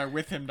Jedi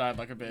with him died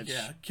like a bitch.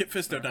 Yeah, Kit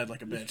Fisto died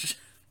like a bitch.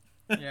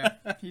 Yeah,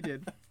 he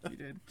did. He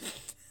did.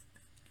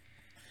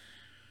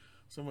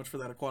 So much for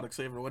that aquatic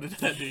saber. What did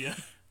that do you?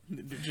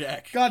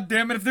 Jack. God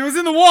damn it, if it was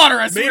in the water,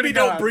 I swear Maybe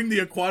don't bring the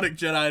aquatic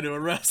Jedi to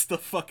arrest the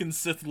fucking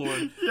Sith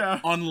Lord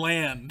on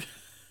land.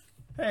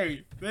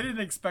 Hey, they didn't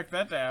expect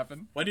that to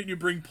happen. Why didn't you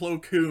bring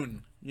Plo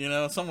Koon? You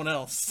know, someone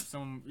else.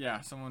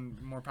 Someone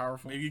more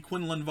powerful. Maybe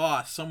Quinlan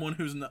Voss, someone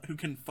who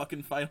can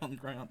fucking fight on the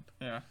ground.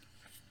 Yeah.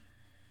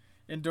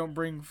 And don't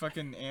bring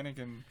fucking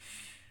Anakin.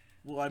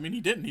 Well, I mean, he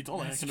didn't. He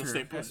told Anakin to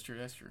stay put.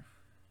 That's true.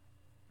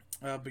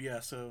 But yeah,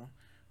 so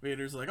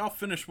Vader's like, I'll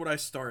finish what I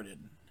started.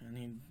 And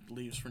he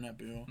leaves for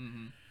Naboo.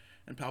 Mm-hmm.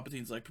 And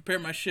Palpatine's like, prepare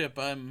my ship.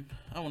 I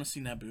want to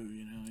see Naboo,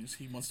 you know.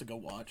 He wants to go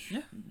watch.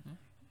 Yeah.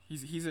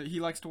 He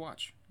likes to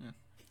watch. Yeah.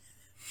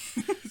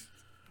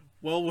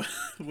 Well,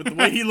 with the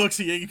way he looks,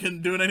 he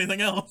ain't doing anything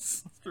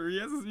else.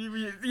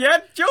 He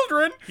had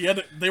children.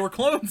 They were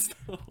clones,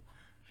 though.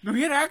 No,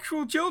 he had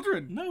actual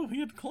children. No, he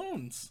had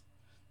clones.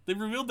 They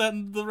revealed that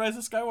in the Rise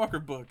of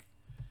Skywalker book.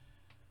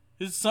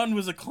 His son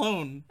was a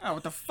clone. Oh,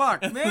 what the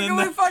fuck,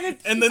 man? Fuck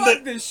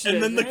this shit,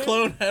 and then the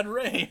clone had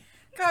Rey.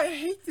 God, I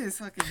hate this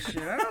fucking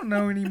shit. I don't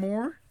know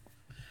anymore.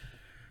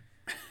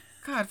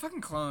 God,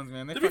 fucking clones,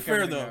 man. To be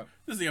fair, though,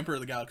 this is the Emperor of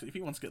the Galaxy. If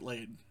he wants to get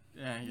laid,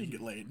 he can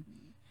get laid.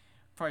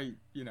 Probably,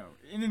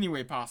 in any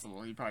way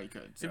possible, he probably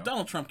could. So. If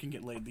Donald Trump can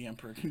get laid, the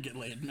Emperor can get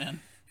laid, man.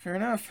 Fair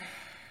enough.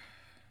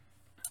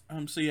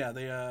 So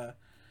yeah,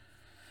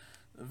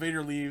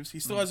 Vader leaves. He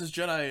still has his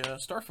Jedi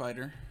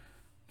Starfighter,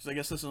 because I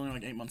guess this is only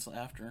like 8 months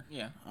after.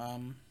 Yeah.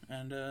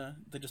 And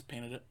they just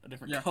painted it a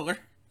different color.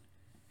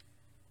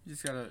 You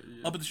just gotta.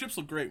 Yeah. Oh, but the ships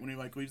look great when he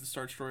leaves the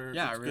Star Destroyer.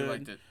 Yeah, I really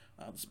liked it.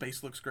 The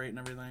space looks great and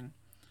everything.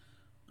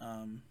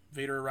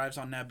 Vader arrives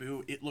on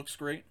Naboo. It looks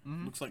great.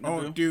 Mm-hmm. Looks like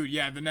Naboo. Oh, dude,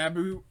 yeah, the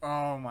Naboo.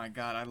 Oh my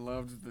god, I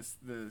loved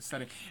the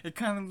setting. It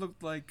kind of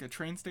looked like a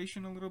train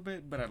station a little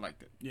bit, but I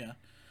liked it. Yeah.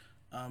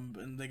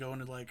 And they go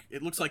into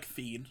it looks like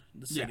Theed,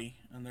 the city,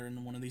 and they're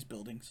in one of these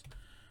buildings.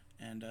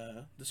 And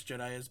this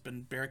Jedi has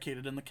been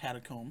barricaded in the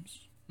catacombs.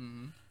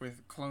 Mm-hmm.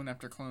 With clone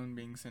after clone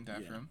being sent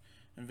after him.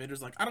 And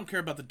Vader's like, I don't care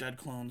about the dead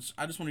clones.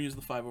 I just want to use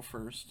the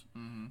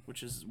 501st,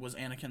 which was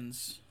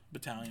Anakin's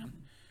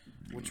battalion.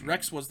 Which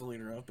Rex was the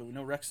leader of, but we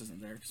know Rex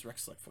isn't there because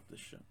Rex is like, fuck this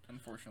shit.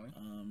 Unfortunately.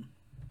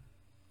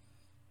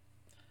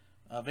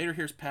 Vader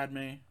hears Padme,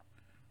 and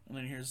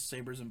then he hears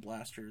sabers and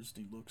blasters,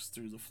 and he looks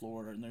through the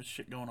floor, and there's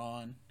shit going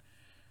on,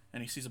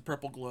 and he sees a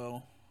purple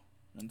glow,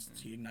 and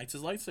he ignites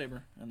his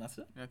lightsaber, and that's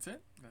it. That's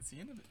it. That's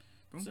the end of it.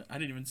 Boom. I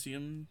didn't even see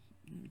him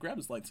grab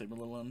his lightsaber,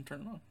 let alone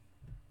turn it on.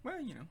 Well,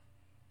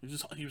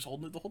 he was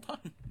holding it the whole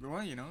time.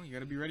 Well, you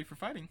gotta be ready for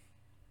fighting.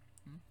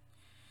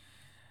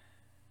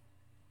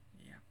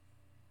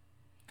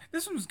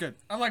 This one was good.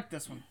 I like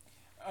this one.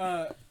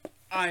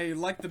 I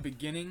like the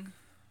beginning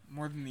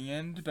more than the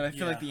end, but I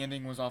feel like the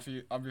ending was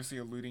obviously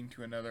alluding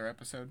to another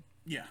episode.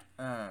 Yeah.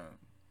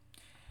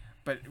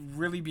 But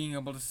really being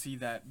able to see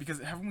that, because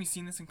haven't we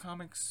seen this in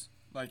comics?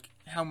 Like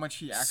how much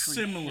he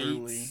actually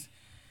hates.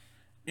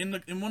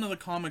 In one of the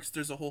comics,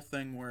 there's a whole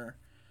thing where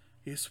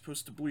he's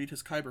supposed to bleed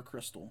his kyber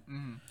crystal.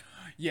 Mm-hmm.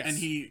 Yes.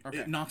 And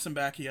it knocks him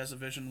back. He has a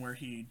vision where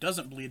he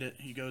doesn't bleed it.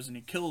 He goes and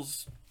he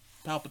kills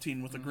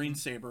Palpatine with a green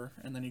saber,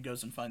 and then he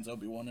goes and finds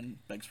Obi-Wan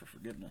and begs for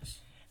forgiveness.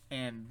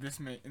 And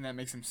that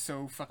makes him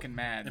so fucking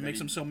mad. It makes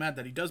him so mad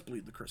that he does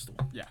bleed the crystal.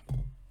 Yeah.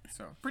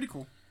 So, pretty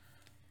cool.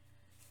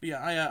 But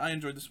yeah, I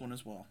enjoyed this one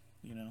as well,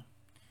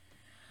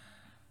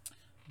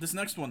 This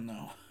next one,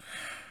 though,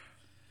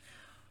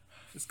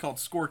 it's called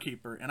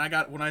Scorekeeper,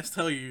 and when I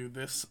tell you,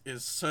 this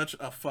is such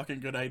a fucking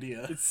good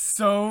idea. It's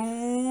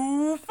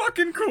so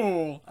fucking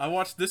cool.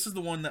 This is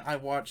the one that I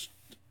watched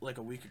like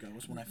a week ago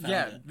was when I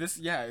found it.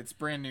 It's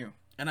brand new.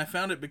 And I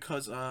found it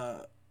because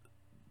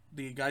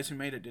the guys who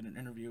made it did an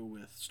interview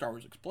with Star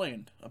Wars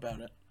Explained about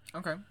it.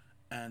 Okay.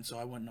 And so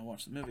I went and I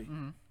watched the movie,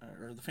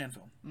 or the fan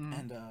film,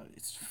 and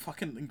it's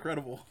fucking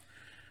incredible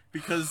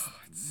because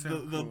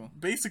the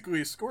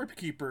basically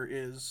Scorekeeper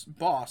is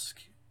Bossk,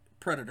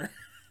 Predator.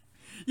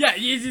 Yeah,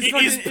 he's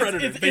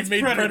Predator. They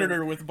made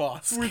Predator with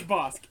Bossk. With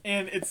Bossk,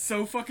 and it's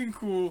so fucking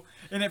cool.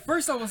 And at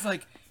first I was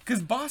like,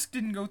 because Bossk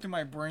didn't go through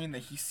my brain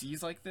that he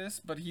sees like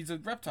this, but he's a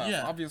reptile.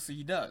 Yeah. So obviously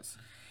he does.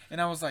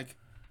 And I was like,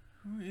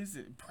 who is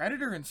it?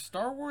 Predator in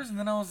Star Wars? And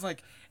then I was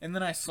like, and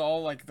then I saw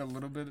like the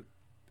little bit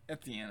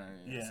at the end.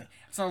 I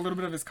saw a little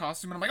bit of his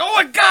costume, and I'm like, oh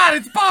my god,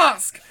 it's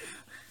Bossk!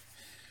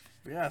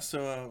 Yeah,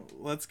 so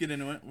let's get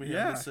into it. We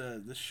have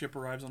this ship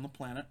arrives on the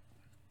planet,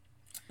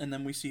 And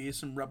then we see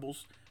some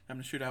rebels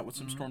having to shoot out with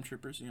some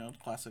stormtroopers. You know,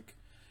 classic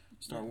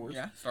Star Wars.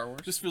 Yeah, Star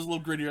Wars. Just feels a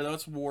little grittier though.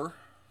 It's war.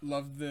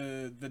 Love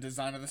the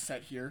design of the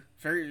set here.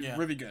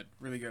 Really good.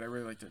 Really good. I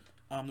really liked it.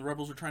 The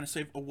rebels are trying to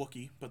save a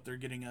Wookiee, but they're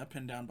getting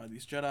pinned down by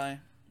these Jedi.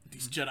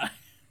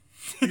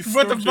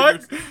 What the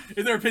fuck?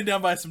 If they were pinned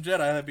down by some Jedi,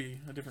 that'd be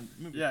a different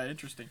movie. Yeah,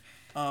 interesting.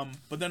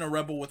 But then a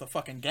rebel with a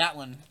fucking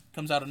Gatling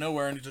comes out of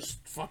nowhere and he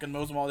just fucking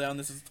mows them all down.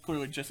 This is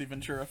clearly Jesse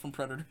Ventura from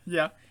Predator.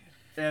 Yeah.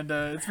 And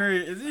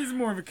it's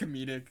more of a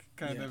comedic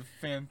kind of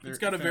fan. It's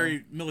got a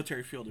very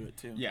military feel to it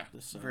too. Yeah,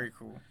 very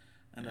cool.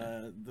 And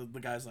the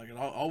guy's like,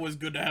 always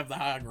good to have the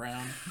high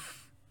ground.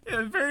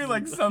 Yeah, it's very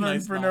like Southern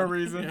nice for no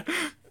reason.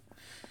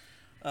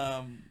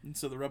 Yeah. And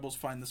so the rebels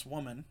find this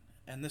woman,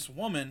 and this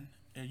woman,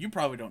 and you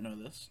probably don't know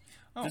this.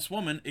 Oh. This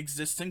woman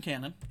exists in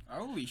canon.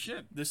 Holy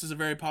shit! This is a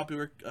very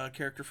popular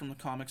character from the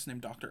comics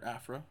named Dr.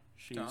 Aphra.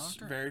 She's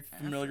very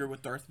familiar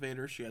with Darth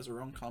Vader. She has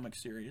her own comic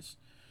series.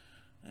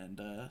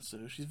 And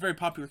so she's a very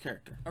popular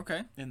character.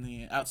 Okay. In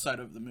the outside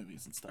of the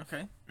movies and stuff.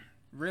 Okay.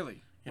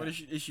 Really? Yeah. What is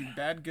she? Is she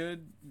bad,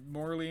 good,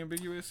 morally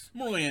ambiguous?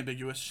 Morally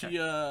ambiguous. She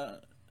kind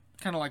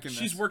of like in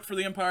she's this. Worked for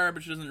the Empire,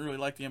 but she doesn't really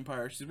like the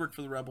Empire. She's worked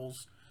for the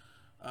Rebels.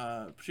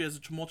 She has a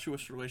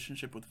tumultuous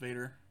relationship with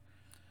Vader.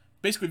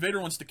 Basically, Vader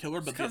wants to kill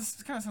her, but it kind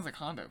of sounds like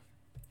Hondo.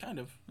 Kind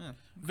of. Yeah. Okay.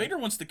 Vader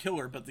wants to kill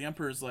her, but the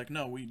Emperor is like,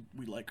 no, we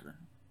like her,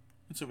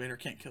 and so Vader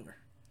can't kill her.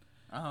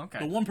 Oh, okay.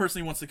 The one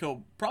person he wants to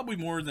kill, probably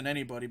more than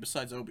anybody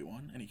besides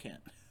Obi-Wan, and he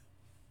can't.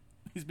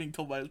 He's being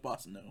told by his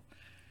boss no.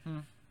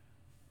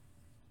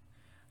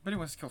 But he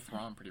wants to kill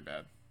Thrawn pretty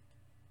bad.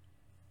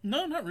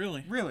 No, not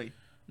really. Really?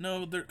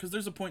 No, because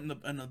there's a point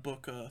in the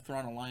book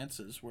Thrawn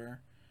Alliances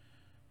where,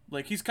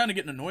 like, he's kind of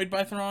getting annoyed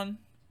by Thrawn,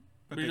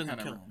 but he doesn't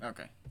kill him.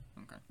 Okay.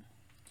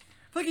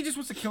 I feel like he just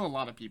wants to kill a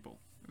lot of people.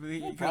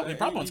 He probably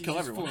wants to kill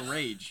everyone. He's full of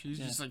rage. He's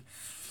just like,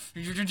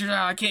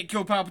 I can't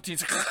kill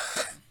Palpatine.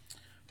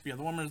 Yeah,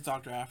 the woman is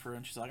Dr. Aphra,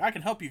 and she's like, I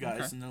can help you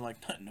guys. Okay. And they're like,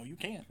 no, you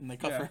can't. And they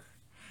cuff her.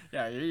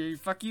 Yeah,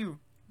 fuck you.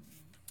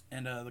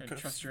 And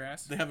trust your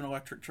ass. They have an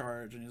electric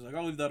charge, and he's like,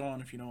 I'll leave that on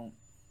if you don't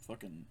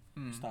fucking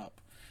stop.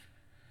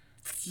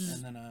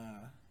 And then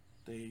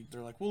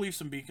they're like, we'll leave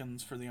some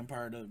beacons for the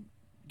Empire to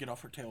get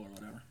off her tail or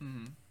whatever.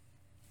 Mm-hmm.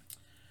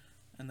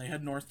 And they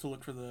head north to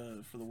look for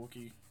the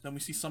Wookiee. Then we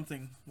see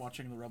something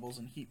watching the rebels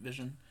in heat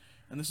vision,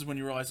 and this is when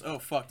you realize, oh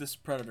fuck, this is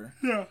Predator.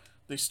 Yeah.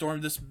 They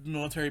stormed this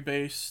military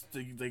base.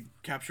 They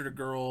captured a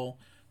girl.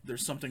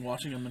 There's something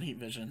watching them in heat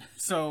vision.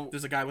 So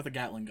there's a guy with a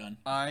Gatling gun.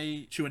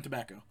 Chewing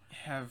tobacco.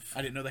 I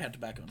didn't know they had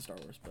tobacco in Star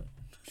Wars, but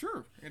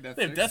sure,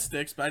 they have death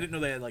sticks, but I didn't know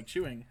they had like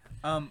chewing.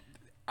 I'll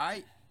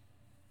be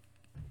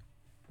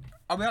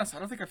honest. I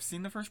don't think I've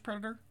seen the first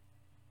Predator.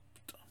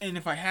 And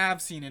if I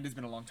have seen it, it's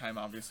been a long time,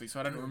 obviously, so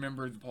I don't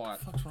remember the plot. What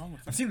the fuck's wrong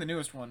with I've seen the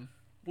newest one.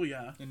 Well,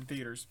 yeah, in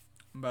theaters,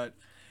 but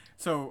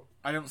so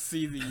I don't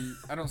see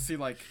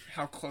like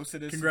how close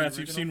it is. Congrats,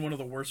 you've seen one of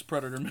the worst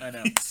Predator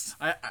movies.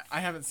 I know. I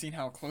haven't seen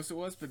how close it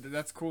was, but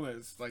that's cool.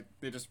 It's like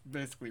they just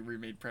basically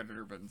remade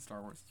Predator, but in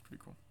Star Wars. It's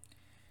pretty cool.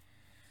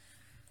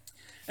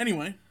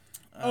 Anyway,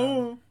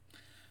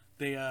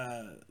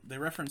 they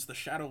reference the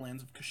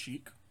Shadowlands of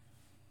Kashyyyk.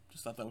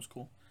 Just thought that was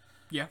cool.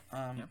 Yeah.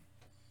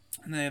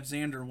 And they have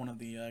Xander, one of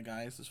the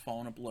guys, is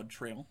following a blood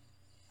trail.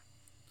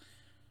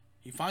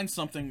 He finds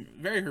something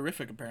very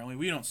horrific, apparently.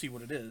 We don't see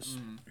what it is.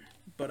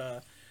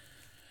 But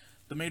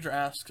the Major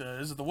asks,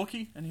 is it the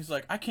Wookiee? And he's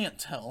like, I can't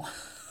tell.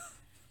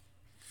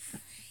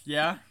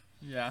 Yeah.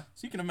 So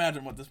you can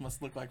imagine what this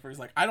must look like. Where he's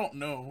like, I don't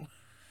know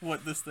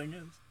what this thing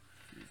is.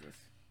 Jesus.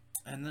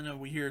 And then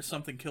we hear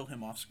something kill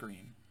him off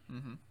screen.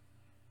 Mm-hmm.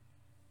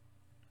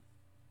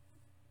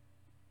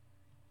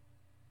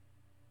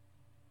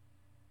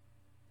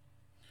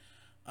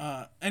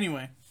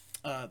 Anyway,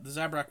 the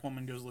Zabrak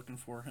woman goes looking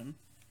for him,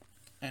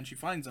 and she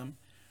finds him,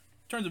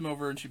 turns him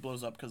over, and she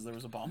blows up because there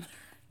was a bomb.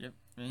 Yep.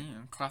 Yeah,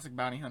 classic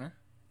bounty hunter.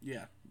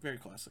 Yeah, very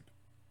classic.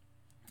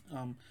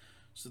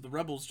 So the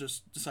rebels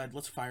just decide,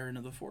 let's fire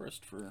into the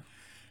forest for...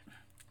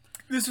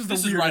 This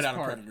is right out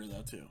part. of Predator,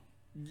 though, too.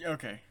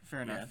 Okay,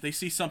 fair enough. Yeah, they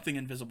see something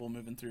invisible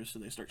moving through, so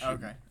they start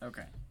shooting.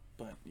 Okay.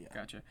 But, yeah.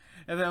 Gotcha.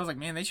 And I was like,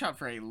 man, they shot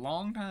for a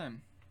long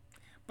time.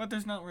 But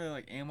there's not really,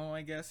 like, ammo,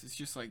 I guess. It's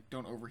just, like,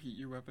 don't overheat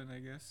your weapon, I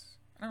guess.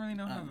 I don't really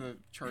know how the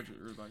charger,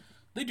 or, like...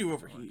 They do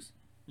overheat. Works.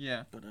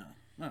 Yeah. But,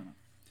 I don't know.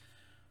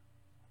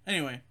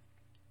 Anyway,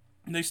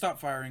 they stop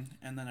firing,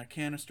 and then a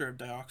canister of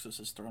Dioxis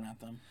is thrown at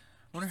them.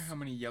 I wonder how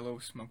many yellow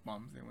smoke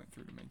bombs they went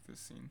through to make this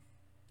scene.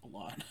 A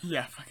lot.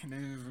 Yeah, fucking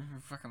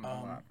a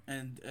lot.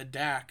 And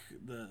Dak,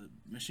 the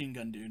machine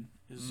gun dude,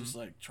 is just,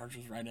 like,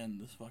 charges right in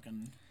this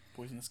fucking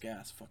poisonous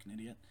gas. Fucking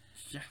idiot.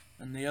 Yeah.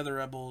 And the other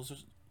rebels are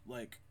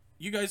like...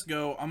 You guys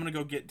go, I'm going to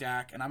go get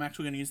Dak, and I'm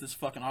actually going to use this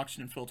fucking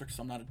oxygen filter because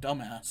I'm not a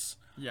dumbass.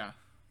 Yeah.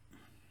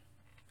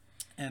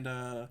 And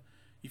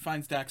he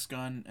finds Dak's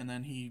gun, and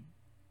then he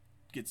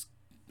gets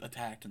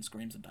attacked and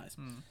screams and dies.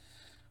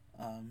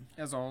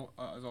 As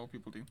all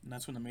people do. And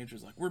that's when the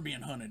Major's like, we're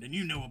being hunted, and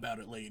you know about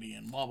it, lady,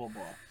 and blah, blah,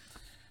 blah.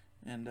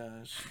 And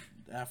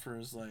Aphra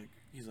is like,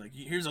 he's like,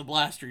 here's a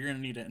blaster, you're going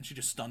to need it. And she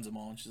just stuns them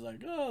all, and she's like,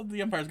 oh, the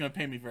Empire's going to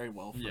pay me very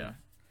well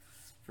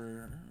for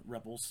for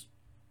Rebels.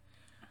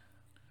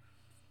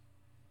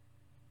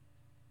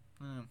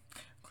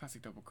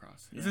 Classic double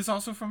cross. Yeah. Is this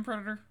also from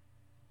Predator?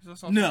 Is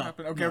this also no.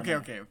 happen? Okay, no,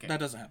 okay. That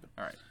doesn't happen.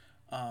 All right.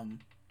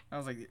 I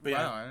was like, wow.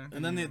 Yeah.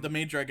 And then the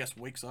Major, I guess,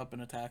 wakes up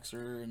and attacks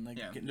her, and they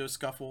get into a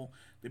scuffle.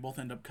 They both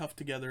end up cuffed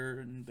together,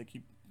 and they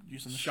keep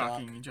using the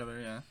shocking shock. each other.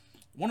 Yeah.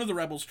 One of the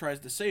rebels tries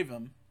to save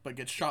him, but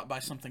gets shot by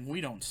something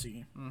we don't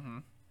see. Mm-hmm.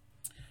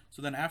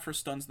 So then Aphra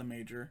stuns the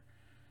Major,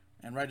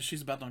 and right as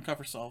she's about to uncuff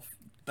herself,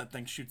 that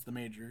thing shoots the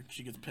Major.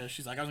 She gets pissed.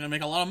 She's like, I was gonna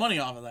make a lot of money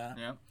off of that.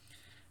 Yeah.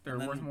 They're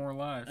worth more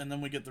alive. And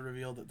then we get the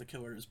reveal that the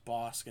killer is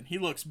Bossk, and he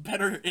looks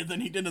better than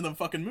he did in the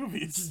fucking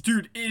movies.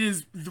 Dude, it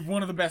is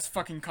one of the best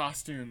fucking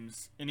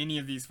costumes in any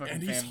of these fucking.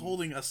 And he's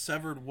holding a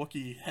severed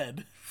Wookiee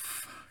head.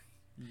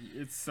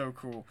 It's so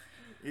cool.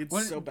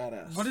 It's so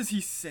badass. What does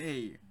he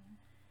say?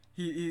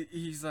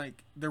 He's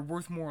like, they're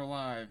worth more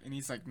alive, and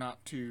he's like,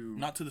 not to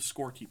the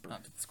scorekeeper.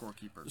 Not to the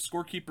scorekeeper. The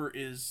scorekeeper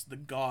is the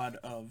god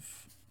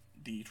of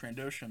the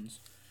Trandoshans.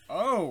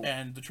 Oh.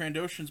 And the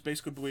Trandoshans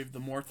basically believe the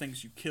more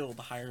things you kill,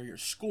 the higher your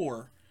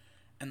score.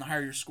 And the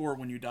higher your score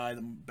when you die,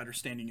 the better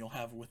standing you'll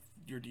have with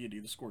your deity,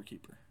 the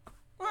scorekeeper.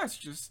 Well, that's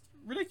just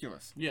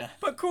ridiculous. Yeah.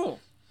 But cool.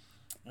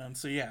 And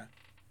so, yeah.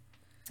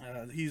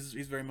 He's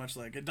very much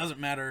like, it doesn't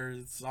matter,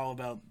 it's all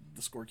about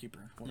the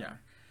scorekeeper. Yeah.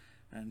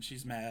 And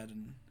she's mad.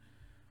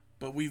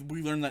 But we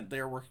learn that they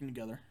are working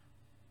together.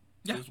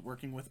 Yeah. She's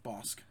working with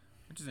Bossk.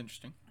 Which is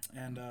interesting.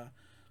 And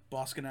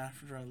Bossk and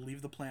Aphra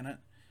leave the planet.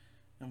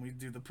 And we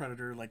do the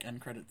Predator, like, end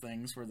credit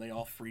things where they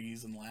all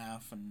freeze and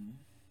laugh and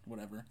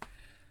whatever.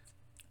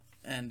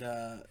 And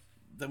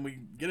then we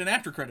get an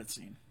after credit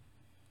scene.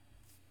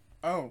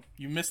 Oh.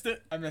 You missed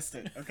it? I missed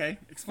it. Okay.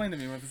 Explain to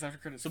me what this after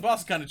credit scene is. So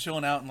Bossk kind of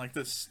chilling out in, like,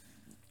 this,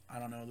 I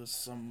don't know,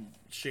 some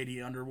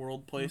shady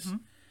underworld place. Mm-hmm.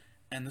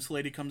 And this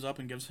lady comes up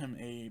and gives him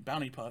a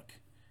bounty puck.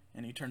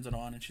 And he turns it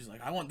on, and she's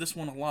like, I want this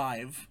one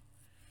alive.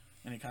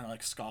 And he kind of,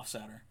 like, scoffs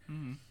at her.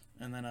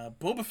 Mm-hmm. And then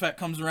Boba Fett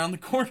comes around the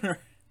corner.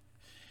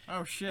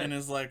 Oh, shit. And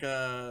is like,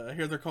 I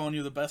hear they're calling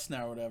you the best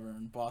now or whatever.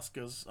 And Bossk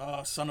goes,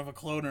 oh, son of a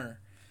cloner.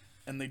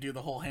 And they do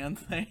the whole hand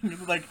thing,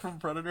 like from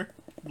Predator.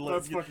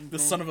 That's fucking the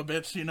cool. son of a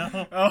bitch, you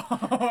know?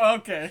 Oh,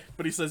 okay.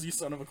 But he says, you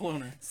son of a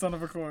cloner. Son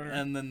of a cloner.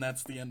 And then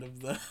that's the end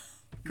of the...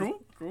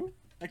 Cool.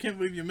 I can't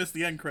believe you missed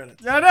the end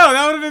credits. Yeah, I know.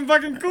 That would have been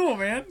fucking cool,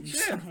 man. You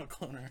son of a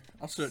cloner.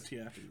 I'll show it to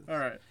you after this. All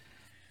right.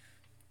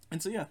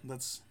 And so, yeah,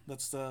 that's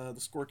the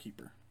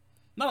scorekeeper.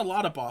 Not a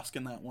lot of Bossk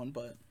in that one,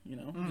 but, you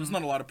know, there's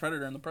not a lot of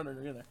Predator in the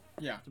Predator either.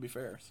 Yeah. To be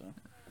fair, so.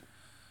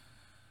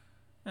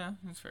 Yeah,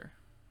 that's fair.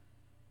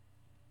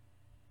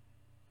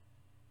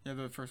 Yeah,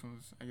 the first one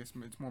was, I guess,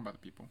 it's more about the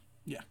people.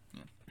 Yeah.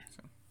 Yeah,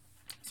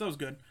 so it was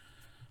good.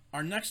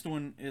 Our next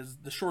one is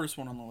the shortest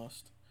one on the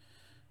list.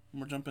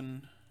 And we're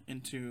jumping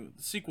into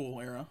the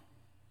sequel era.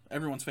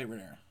 Everyone's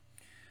favorite era.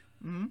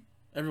 Mm-hmm.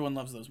 Everyone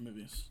loves those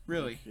movies.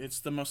 Really? Like, it's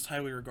the most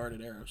highly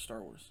regarded era of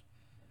Star Wars.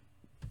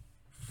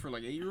 For,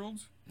 like,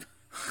 8-year-olds?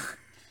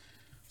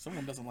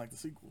 Someone doesn't like the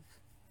sequel.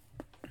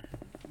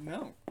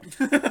 No.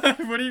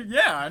 What do you...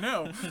 Yeah, I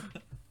know.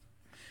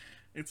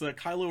 It's a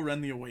Kylo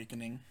Ren: The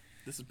Awakening.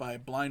 This is by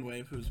Blind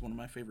Wave, who's one of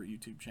my favorite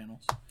YouTube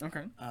channels.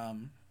 Okay.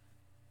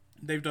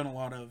 They've done a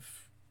lot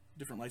of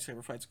different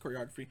lightsaber fights,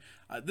 choreography.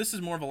 This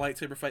is more of a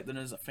lightsaber fight than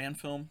it is a fan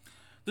film.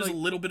 There's a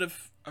little bit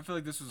of I feel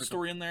like this was like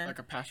story in there, like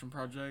a passion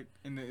project.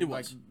 It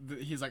was.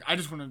 He's like, I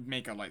just want to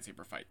make a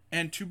lightsaber fight.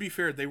 And to be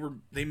fair, they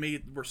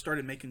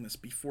started making this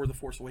before The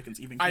Force Awakens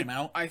even came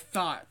out. I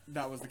thought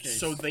that was the case.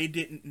 So they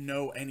didn't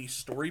know any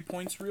story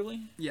points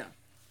really. Yeah.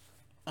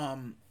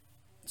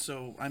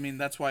 So I mean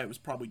that's why it was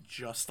probably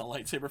just a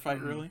lightsaber fight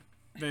really.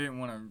 They didn't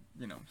want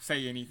to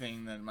say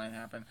anything that might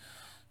happen,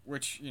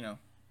 which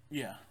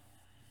yeah.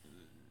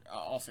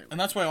 I'll say. And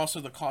that's why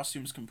also the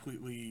costume's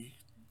completely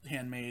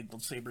handmade, the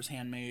saber's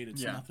handmade,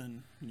 it's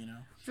nothing,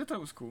 I thought that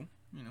was cool,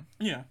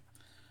 Yeah.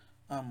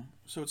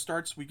 So it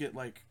starts, we get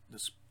like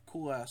this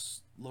cool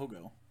ass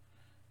logo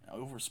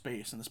over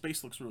space, and the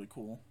space looks really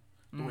cool,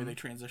 the way they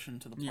transition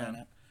to the planet.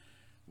 Yeah.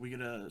 We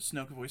get a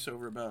Snoke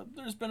voiceover about,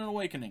 there's been an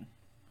awakening.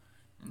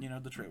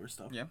 The trailer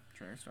stuff. Yeah,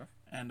 trailer stuff.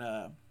 And,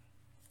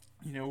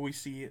 we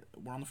see,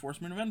 we're on the Force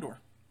Moon of Endor.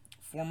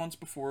 4 months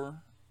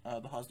before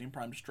the Hosnian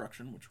Prime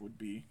destruction, which would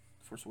be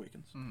Force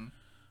Awakens.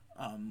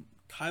 Mm-hmm.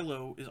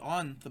 Kylo is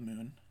on the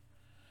moon,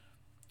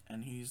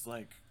 and he's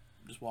like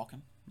just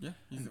walking. Yeah,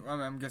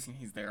 I'm guessing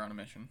he's there on a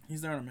mission. He's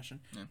there on a mission.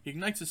 Yeah. He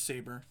ignites his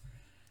saber,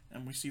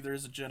 and we see there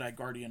is a Jedi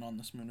Guardian on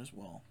this moon as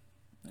well,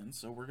 and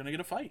so we're gonna get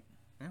a fight.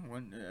 Yeah,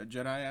 a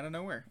Jedi out of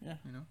nowhere. Yeah,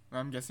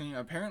 I'm guessing.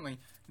 Apparently,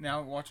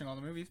 now watching all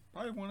the movies,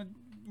 probably one of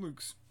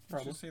Luke's.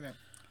 Probably. Let's just say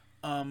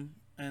that.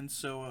 And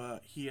so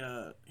he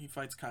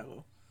fights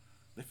Kylo.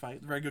 They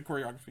fight. Very good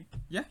choreography.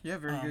 Yeah, very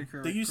good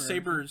choreography. They use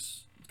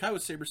sabers.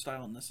 Kylo's saber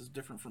style in this is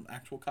different from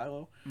actual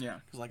Kylo. Yeah.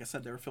 Because, like I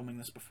said, they were filming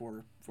this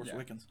before Force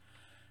Awakens.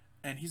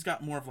 And he's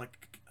got more of,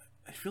 like...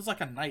 It feels like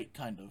a knight,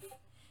 kind of.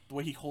 The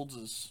way he holds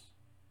his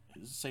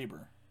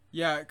saber.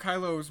 Yeah,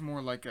 Kylo's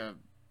more like a...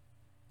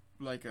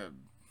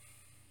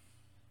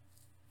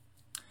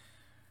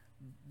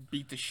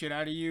 beat the shit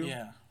out of you.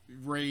 Yeah.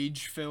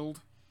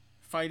 Rage-filled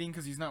fighting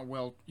because he's not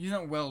well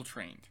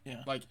trained.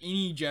 Yeah. Like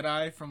any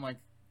Jedi from like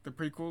the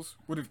prequels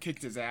would have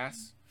kicked his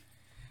ass.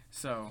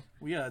 So.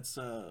 Well, yeah, it's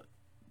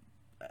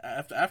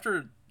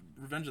after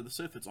Revenge of the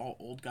Sith, it's all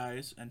old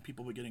guys and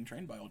people getting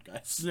trained by old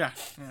guys. Yeah.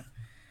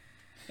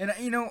 And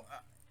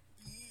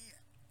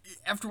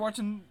after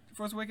watching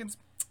Force Awakens,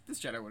 this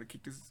Jedi would have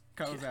kicked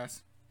Kylo's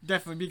ass.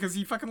 Definitely, because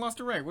he fucking lost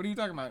to Rey. What are you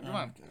talking about? Come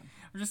on.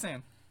 I'm just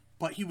saying.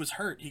 But he was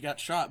hurt. He got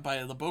shot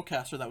by the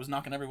bowcaster that was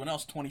knocking everyone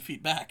else 20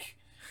 feet back.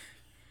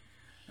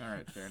 All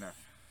right, fair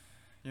enough.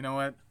 You know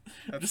what?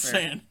 That's just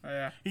fair. Saying. Oh,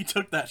 yeah. He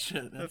took that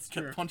shit and That's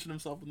kept true. punching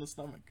himself in the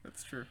stomach.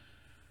 That's true.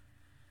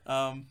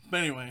 But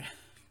anyway.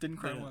 Didn't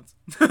cry once.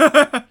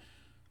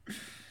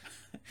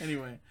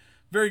 Anyway.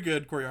 Very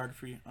good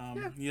choreography.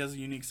 He has a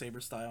unique saber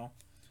style.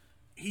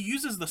 He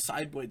uses the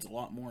side blades a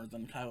lot more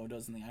than Kylo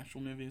does in the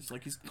actual movies.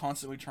 Like, he's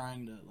constantly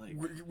trying to, like...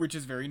 Which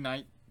is very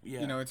knight.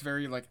 Yeah. You know, it's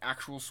very, like,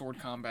 actual sword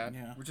combat.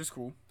 Yeah. Which is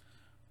cool.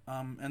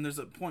 And there's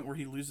a point where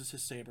he loses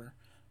his saber,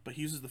 but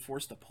he uses the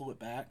Force to pull it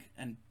back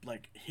and,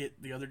 like,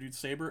 hit the other dude's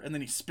saber, and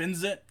then he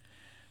spins it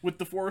with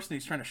the Force, and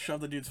he's trying to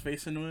shove the dude's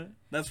face into it.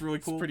 That's really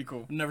cool. It's pretty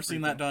cool. I've never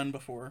seen that done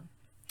before.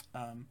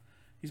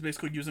 He's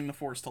basically using the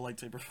Force to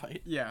lightsaber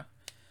fight. Yeah.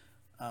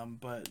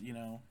 But, you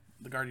know,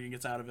 the Guardian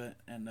gets out of it,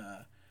 and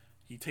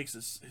he takes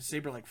his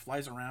saber, like,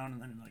 flies around,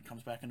 and then it, like,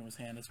 comes back into his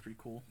hand. It's pretty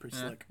cool. Pretty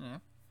slick.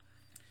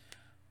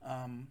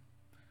 Yeah.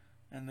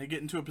 And they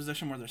get into a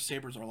position where their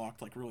sabers are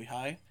locked, like, really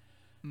high.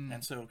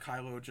 And so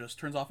Kylo just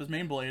turns off his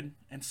main blade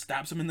and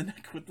stabs him in the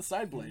neck with the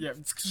side blade. Yeah.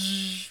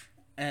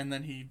 And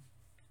then he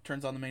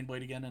turns on the main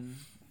blade again and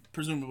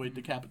presumably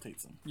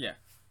decapitates him. Yeah.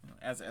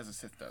 As a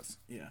Sith does.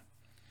 Yeah.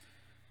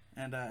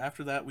 And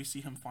after that, we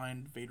see him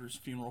find Vader's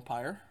funeral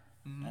pyre.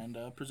 And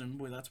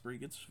presumably that's where he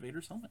gets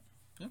Vader's helmet.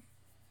 Yeah.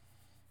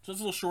 So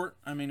it's a little short.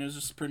 I mean, it was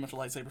just pretty much a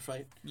lightsaber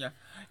fight. Yeah.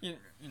 You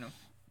know,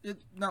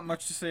 not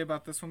much to say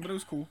about this one, but it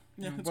was cool.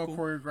 Yeah, it's well cool.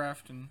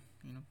 Choreographed and,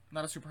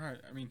 not a super high.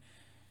 I mean,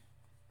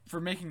 for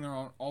making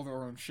all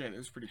their own shit, it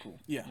was pretty cool.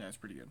 Yeah. Yeah, it's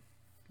pretty good.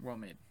 Well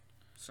made.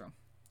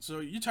 So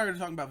you tired of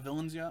talking about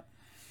villains yet?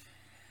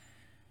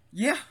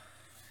 Yeah.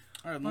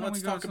 All right,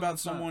 let's talk about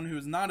someone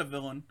who's not a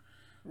villain.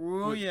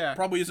 Oh, yeah.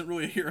 Probably isn't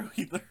really a hero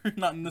either.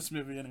 Not in this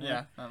movie, anyway.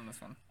 Yeah, not in this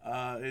one.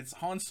 It's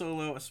Han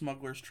Solo, A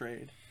Smuggler's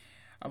Trade.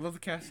 I love the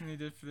casting they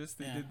did for this.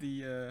 They did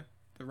the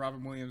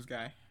Robin Williams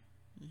guy.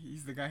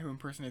 He's the guy who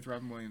impersonates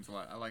Robin Williams a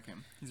lot. I like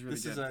him. He's really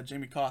good. This is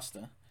Jamie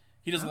Costa.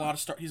 He does a lot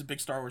of he's a big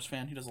Star Wars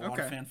fan. He does a lot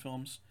of fan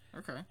films.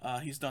 Okay.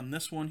 He's done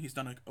this one. He's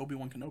done an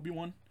Obi-Wan Kenobi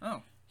one.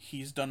 Oh.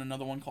 He's done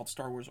another one called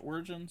Star Wars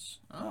Origins.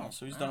 Oh.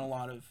 So he's done a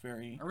lot of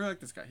very... I really like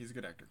this guy. He's a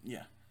good actor.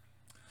 Yeah.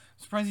 I'm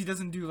surprised he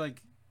doesn't do,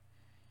 like,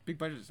 big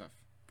budget stuff.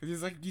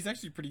 Because he's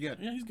actually pretty good.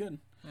 Yeah, he's good.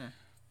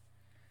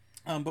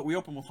 Yeah. But we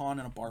open with Han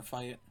in a bar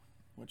fight,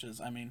 which is,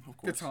 I mean, of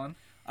course. It's Han.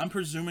 I'm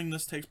presuming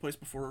this takes place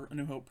before A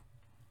New Hope.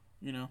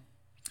 You know?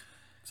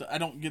 So I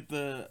don't get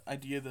the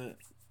idea that...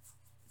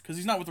 Because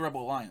he's not with the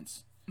Rebel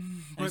Alliance.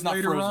 But he's not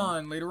later frozen.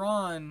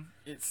 on,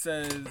 it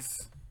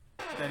says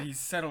that he's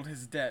settled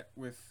his debt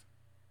with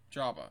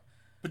Jabba.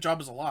 But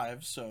Jabba's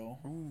alive, so...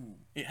 Ooh.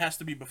 It has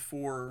to be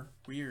before...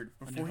 Weird.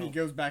 Before he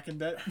goes back in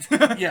debt?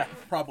 Yeah,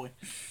 probably.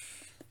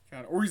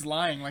 God. Or he's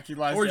lying like he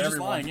lies to everyone. Or he's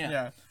just lying,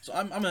 yeah. So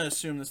I'm going to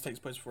assume this takes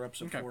place before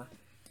episode 4.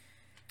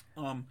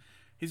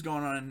 He's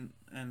going on,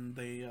 and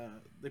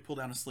they pull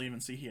down his sleeve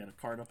and see he had a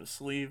card up his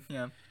sleeve.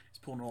 Yeah. He's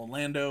pulling an old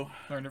Lando.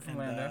 Learned it from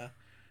Lando.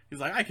 He's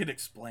like, I could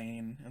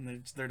explain,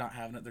 and they're not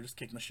having it. They're just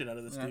kicking the shit out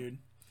of this dude.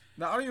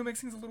 The audio makes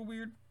things a little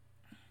weird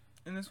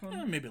in this one.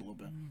 Yeah, maybe a little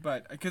bit.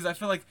 But because I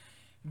feel like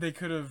they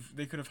could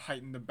have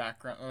heightened the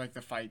background, or like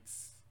the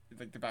fights,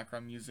 like the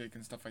background music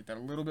and stuff like that a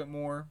little bit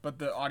more. But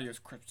the audio's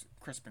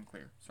crisp and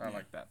clear, so I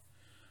like that.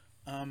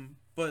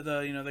 But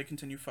they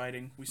continue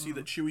fighting. We see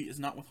that Chewie is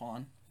not with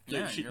Han.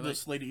 Yeah,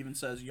 this lady even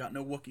says, "You got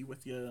no Wookiee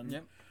with you,"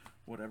 and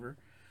whatever.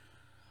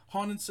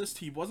 Han insists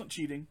he wasn't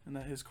cheating and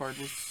that his card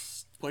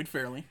was played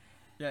fairly.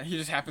 Yeah, he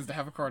just happens to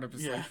have a card up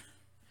his sleeve.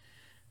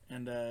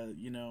 And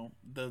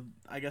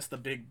I guess the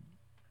big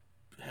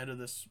head of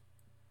this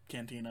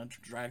cantina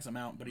drags him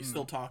out, but he's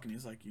still talking.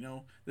 He's like,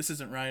 this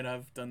isn't right.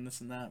 I've done this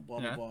and that, blah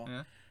blah blah.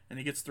 Yeah. And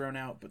he gets thrown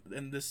out, but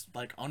in this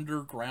like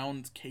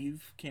underground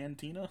cave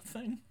cantina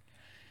thing.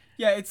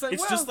 Yeah, it's like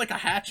just like a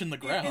hatch in the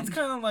ground. It's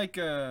kind of like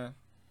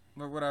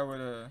what I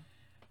would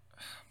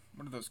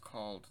what are those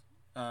called?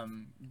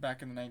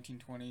 Back in the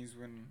 1920s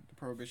when the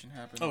Prohibition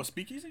happened. Oh, a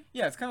speakeasy?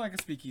 Yeah, it's kind of like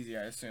a speakeasy,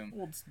 I assume.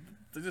 Well,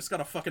 they just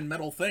got a fucking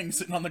metal thing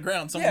sitting on the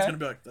ground. Someone's gonna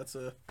be like, there's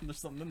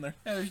something in there.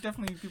 Yeah, there's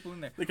definitely people in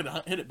there. They could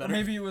have hit it better. Or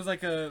maybe it was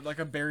like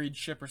a buried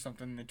ship or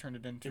something and they turned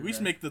it into... At least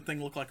make the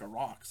thing look like a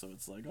rock, so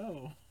it's like,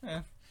 oh.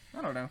 Yeah,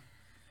 I don't know.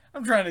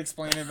 I'm trying to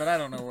explain it, but I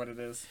don't know what it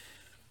is.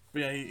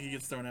 But yeah, he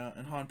gets thrown out,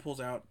 and Han pulls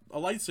out a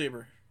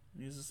lightsaber.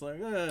 He's just like,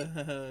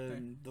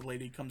 and the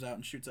lady comes out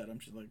and shoots at him.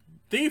 She's like,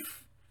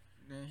 thief!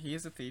 He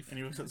is a thief. And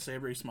he looks at the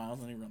saber, he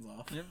smiles, and he runs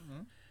off. Yep.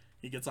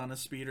 He gets on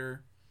his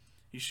speeder.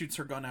 He shoots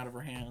her gun out of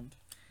her hand.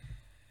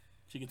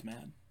 She gets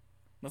mad.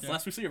 That's the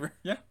last we see of her.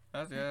 Yeah,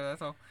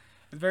 that's all.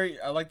 It's very.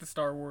 I like the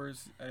Star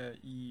Wars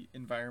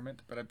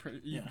environment, but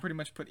you can pretty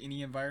much put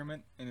any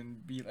environment and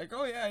then be like,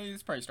 oh yeah,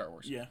 it's probably Star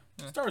Wars. Yeah.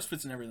 Star Wars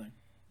fits in everything.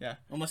 Yeah.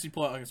 Unless you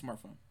pull out like a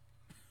smartphone.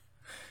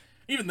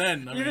 Even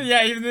then, even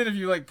then, if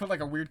you like put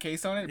like a weird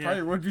case on it, it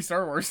probably would be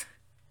Star Wars.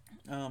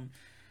 So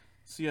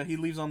yeah, he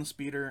leaves on the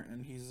speeder,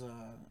 and he's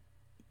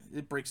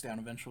it breaks down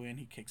eventually, and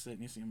he kicks it,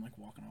 and you see him like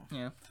walking off.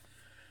 Yeah.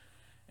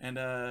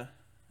 And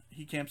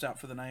he camps out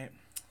for the night.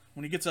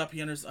 When he gets up, he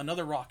enters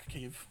another rock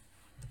cave.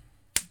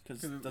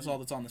 Because that's all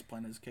that's on this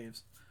planet is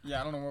caves.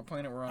 Yeah, I don't know what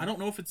planet we're on. I don't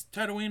know if it's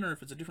Tatooine or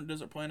if it's a different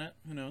desert planet.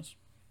 Who knows?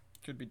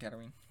 Could be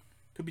Tatooine.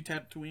 Could be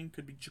Tatooine.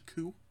 Could be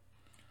Jakku.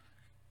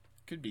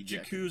 Could be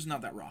Jakku's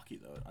not that rocky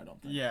though. I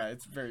don't think. Yeah,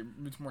 it's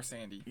more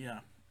sandy. Yeah.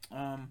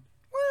 Well,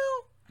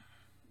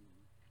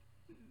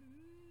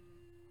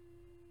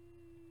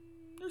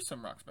 there's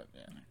some rocks, but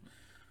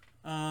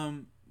yeah.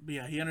 But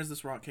yeah, he enters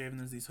this rock cave and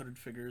there's these hooded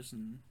figures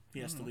and he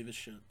has to leave his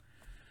shit.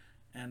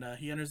 And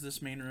he enters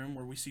this main room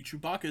where we see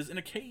Chewbacca's in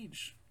a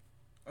cage.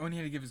 Oh, and he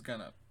had to give his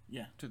gun up.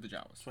 Yeah. To the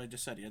Jawas. That's what I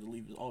just said. He had to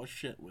leave all his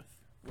shit with.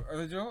 Are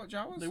they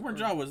Jawas? They weren't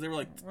Jawas. They were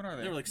like. What are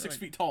they? They were like 6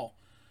 feet tall.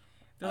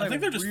 I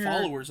think they're just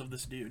followers of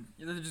this dude.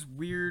 Yeah, they're just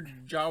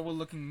weird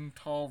Jawa-looking,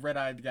 tall,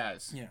 red-eyed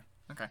guys. Yeah.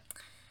 Okay.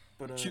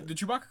 But the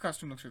Chewbacca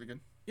costume looks really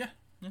good. Yeah.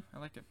 Yeah, I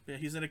liked it. Yeah,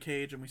 he's in a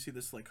cage, and we see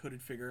this like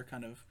hooded figure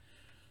kind of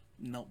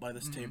knelt by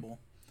this table,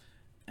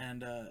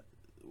 and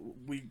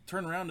we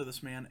turn around to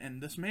this man,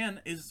 and this man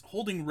is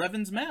holding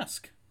Revan's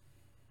mask.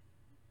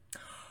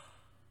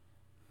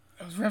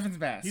 That was Revan's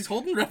mask. He's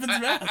holding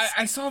Revan's mask.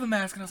 I saw the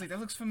mask and I was like, that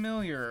looks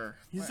familiar.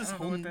 He's just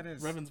holding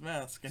Revan's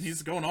mask, and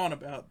he's going on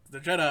about the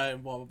Jedi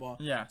and blah blah blah.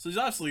 Yeah. So he's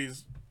obviously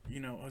as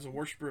a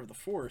worshiper of the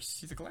Force.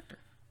 He's a collector.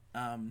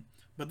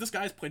 But this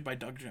guy's played by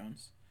Doug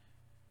Jones,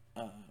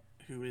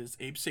 who is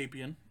Abe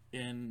Sapien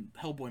in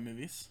Hellboy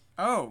movies.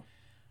 Oh.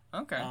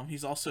 Okay.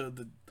 He's also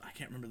I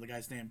can't remember the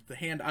guy's name, the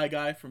hand-eye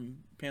guy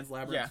from Pan's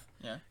Labyrinth.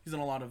 Yeah. He's in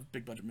a lot of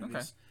big budget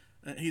movies.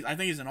 Okay. I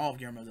think he's in all of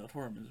Guillermo del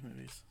Toro's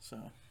movies.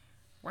 So.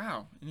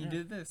 Wow, and he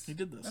did this. He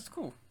did this. That's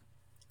cool.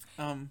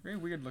 Very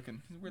weird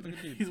looking. He's a weird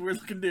looking dude. He's a weird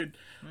looking dude.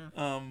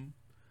 Yeah.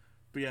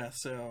 But yeah,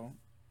 so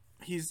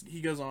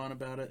he goes on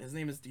about it. His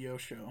name is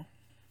Diosho,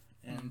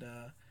 and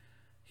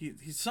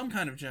he's some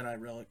kind of Jedi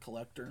relic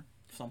collector,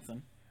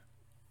 something.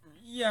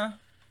 Yeah,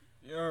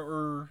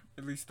 or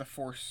at least the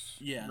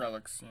Force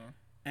relics. Yeah.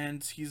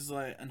 And he's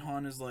like, and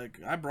Han is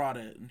like, I brought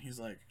it, and he's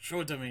like,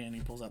 show it to me, and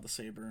he pulls out the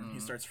saber, and he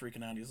starts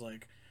freaking out. He's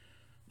like,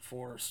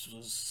 Force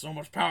was so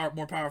much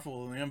more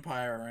powerful than the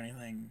Empire or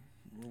anything,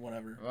 or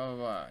whatever. Blah blah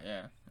blah.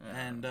 Yeah.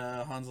 And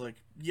Han's like,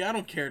 yeah, I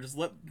don't care. Just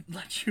let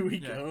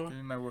Chewie go. Give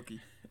me my Wookiee.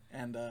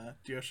 And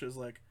Diosho's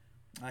like,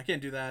 I can't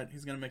do that.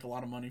 He's gonna make a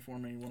lot of money for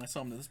me when I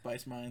sell him to the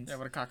spice mines. Yeah,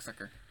 what a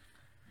cocksucker.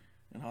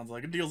 And Han's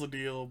like, a deal's a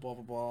deal. Blah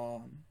blah blah.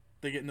 And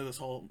they get into this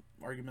whole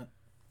argument.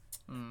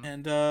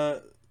 And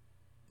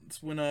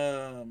it's when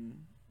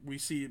we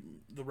see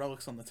the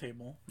relics on the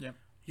table. Yeah.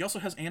 He also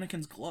has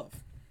Anakin's glove.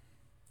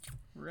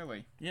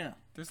 Really? Yeah.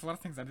 There's a lot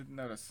of things I didn't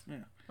notice.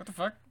 Yeah. What the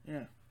fuck?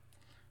 Yeah.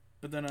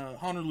 But then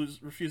Han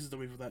refuses to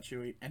leave without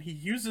Chewie, and he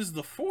uses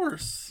the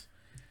Force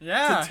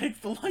to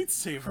take the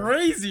lightsaber.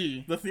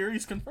 Crazy! The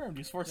theory's confirmed.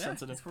 He's Force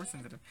sensitive. He's Force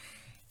sensitive.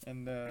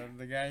 And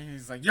the guy,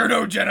 he's like, you're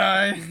no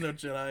Jedi! He's no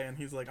Jedi, and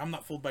he's like, I'm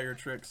not fooled by your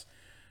tricks.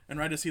 And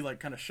right as he like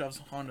kind of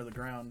shoves Han to the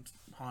ground,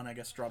 Han, I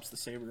guess, drops the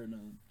saber into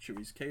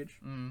Chewie's cage.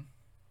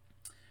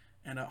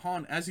 And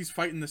Han, as he's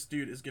fighting this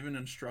dude, is giving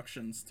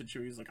instructions to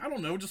Chewie. He's like, I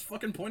don't know, just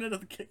fucking point it at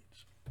the cage.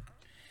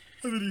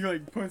 And then he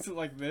like points it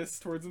like this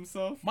towards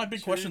himself. My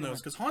big question though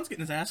is because Han's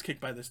getting his ass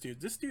kicked by this dude.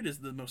 This dude is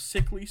the most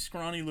sickly,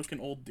 scrawny looking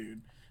old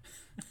dude.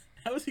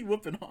 How is he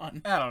whooping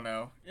Han? I don't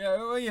know. Yeah,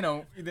 well,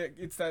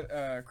 it's that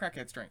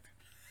crackhead strength.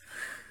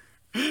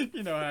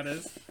 You know how it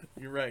is.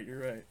 You're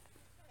right.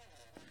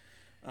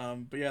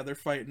 But yeah, they're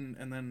fighting,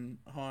 and then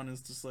Han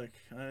is just like,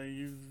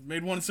 you've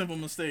made one simple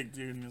mistake,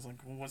 dude. And he's like,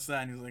 well, what's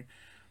that? And he's like,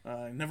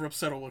 never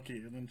upset a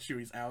Wookiee. And then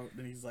Chewie's out,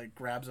 and he's like,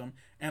 grabs him.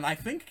 And I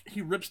think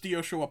he rips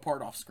Diosho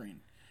apart off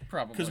screen.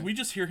 Probably. Because we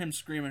just hear him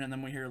screaming, and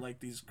then we hear like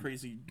these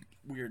crazy,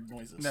 weird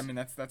noises. I mean,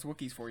 that's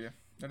Wookiees for you.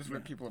 That just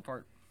rip people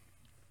apart.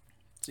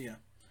 So yeah.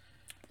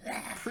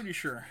 Pretty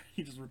sure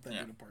he just ripped that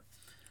dude apart.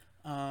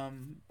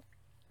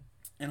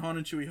 And Han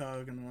and Chewie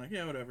hug, and they're like,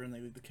 yeah, whatever, and they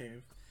leave the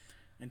cave.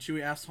 And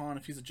Chewie asks Han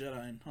if he's a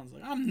Jedi, and Han's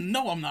like, I'm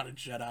not a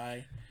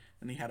Jedi.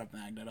 And he had a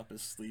magnet up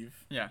his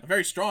sleeve. Yeah. A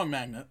very strong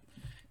magnet.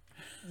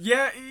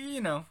 Yeah,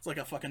 It's like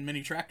a fucking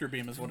mini tractor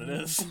beam is what it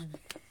is.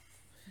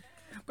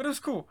 But it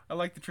was cool. I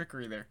like the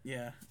trickery there.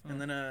 Yeah.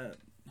 And then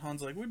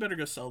Han's like, we better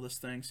go sell this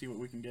thing, see what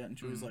we can get. And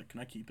Chewie's like, can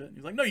I keep it? And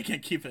he's like, no, you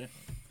can't keep it.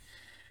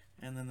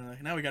 And then they're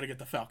like, now we got to get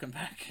the Falcon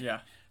back.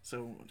 Yeah.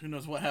 So who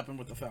knows what happened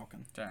with the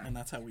Falcon. Damn. And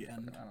that's how we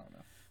end. I don't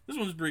know. This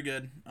one's pretty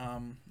good. I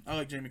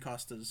like Jamie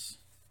Costa's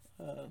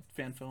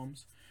fan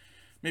films.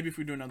 Maybe if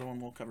we do another one,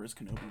 we'll cover his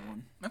Kenobi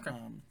one. Okay.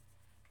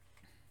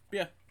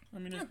 Yeah. I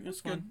mean,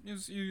 it's good. It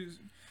was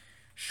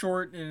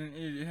short, and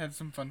it had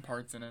some fun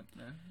parts in it.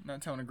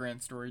 Not telling a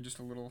grand story, just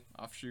a little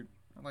offshoot.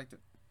 I liked it.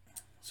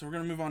 So we're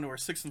going to move on to our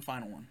sixth and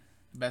final one.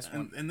 Best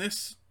one. And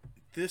this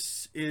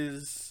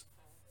is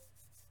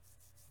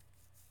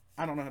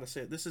I don't know how to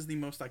say it. This is the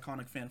most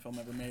iconic fan film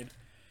ever made.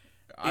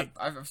 I'm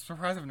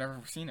surprised I've never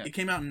seen it. It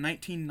came out in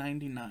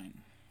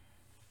 1999.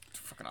 It's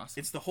fucking awesome.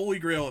 It's the holy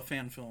grail of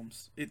fan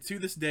films. It, to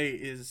this day,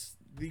 is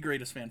the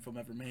greatest fan film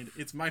ever made.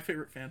 It's my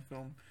favorite fan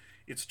film.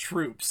 It's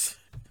Troops.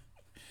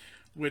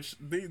 Which,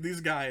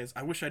 these guys,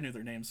 I wish I knew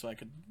their names so I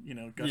could,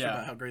 gush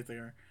about how great they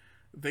are.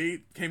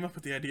 They came up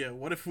with the idea,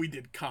 what if we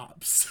did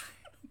Cops?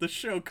 The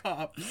show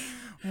Cops.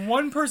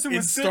 One person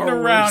was sitting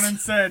around and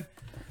said,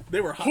 they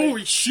were high.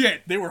 Holy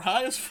shit! They were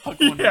high as fuck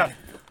one day.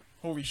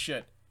 Holy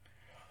shit.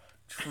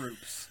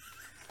 Troops.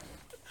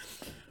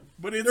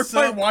 But it's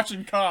they're probably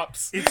watching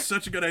Cops. It's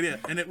such a good idea.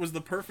 And it was the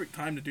perfect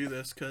time to do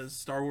this because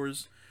Star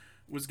Wars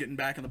was getting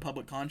back in the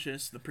public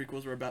conscious. The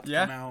prequels were about to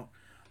come out.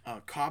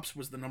 Cops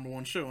was the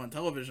 #1 show on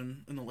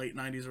television in the late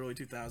 90s, early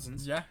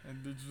 2000s. Yeah.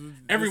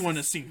 Everyone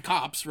has seen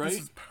Cops, right?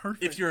 This is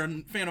perfect. If you're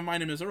a fan of My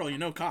Name is Earl, you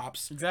know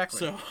Cops. Exactly.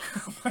 So.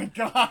 Oh my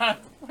god.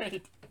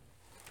 Wait.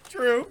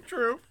 True.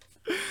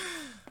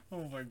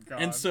 Oh my god.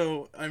 And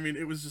so, I mean,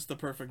 it was just the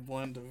perfect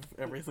blend of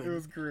everything. It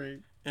was great.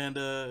 And,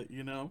 they,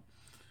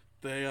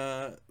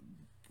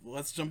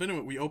 let's jump into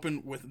it. We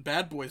open with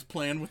Bad Boys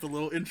playing with a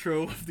little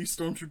intro of these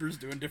stormtroopers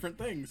doing different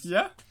things.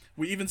 Yeah.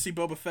 We even see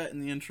Boba Fett in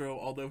the intro,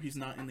 although he's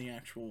not in the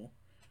actual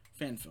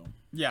fan film.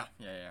 Yeah.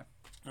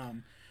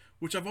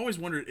 Which I've always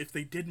wondered if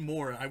they did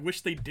more. I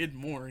wish they did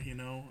more,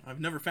 I've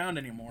never found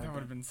any more. That would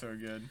have been so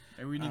good.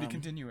 And we need to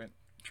continue it.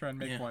 Try and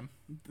make one.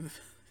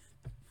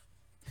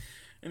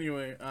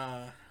 Anyway,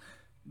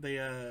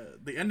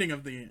 the ending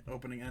of the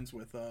opening ends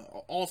with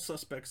all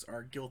suspects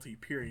are guilty,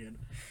 period.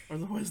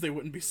 Otherwise they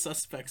wouldn't be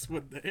suspects,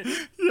 would they?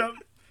 Yep.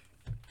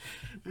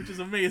 Which is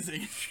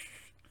amazing.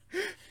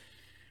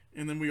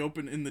 And then we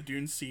open in the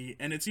Dune Sea,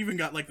 and it's even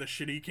got like the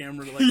shitty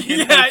camera, like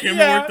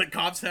camera work that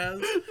Cops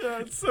has. Yeah,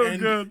 it's so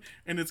good.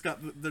 And it's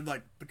got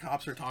the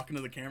cops are talking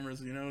to the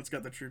cameras. It's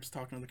got the troops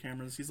talking to the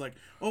cameras. He's like,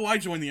 "Oh, I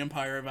joined the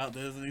Empire about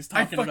this," and he's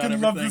talking about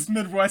everything. I fucking love this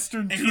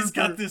Midwestern trooper. And he's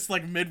got this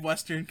like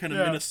Midwestern kind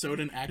of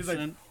Minnesotan accent. He's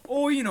like,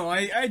 "Oh,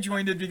 I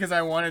joined it because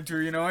I wanted to.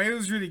 It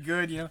was really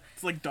good.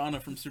 It's like Donna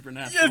from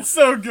Supernatural. It's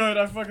so good.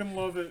 I fucking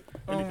love it.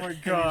 Oh my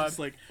god. It's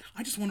like,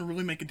 I just want to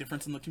really make a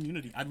difference in the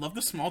community. I love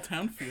the small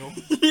town feel.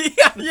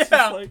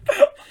 Yeah.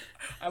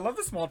 I love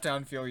the small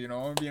town feel,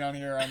 being on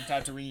here on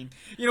Tatooine.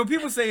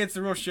 People say it's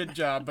a real shit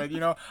job, but,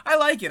 I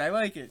like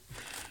it.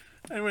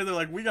 Anyway, they're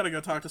like, we gotta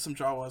go talk to some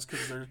Jawas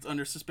because they're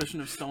under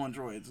suspicion of stolen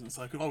droids. And it's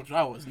like, oh,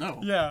 Jawas, no.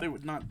 Yeah. They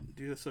would not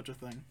do such a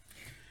thing.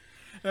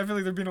 I feel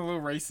like they're being a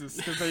little racist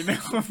because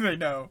they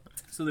know.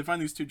 So they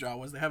find these 2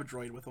 Jawas. They have a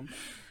droid with them.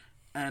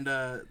 And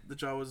the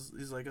Jawa's,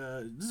 he's like,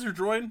 this is your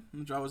droid?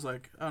 And the Jawa's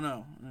like, oh,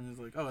 no. And he's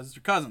like, oh, this is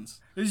your cousin's.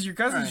 This is your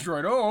cousin's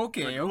droid. Oh,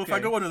 okay, like, well, if I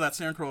go into that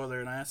sand over there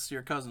and I ask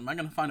your cousin, am I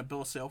going to find a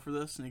bill of sale for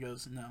this? And he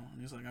goes, no. And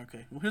he's like,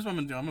 okay, well, here's what I'm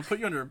going to do. I'm going to put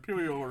you under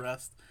imperial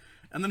arrest.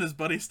 And then his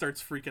buddy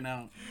starts freaking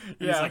out. And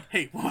he's like,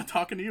 hey, well, I'm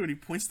talking to you. And he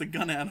points the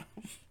gun at him.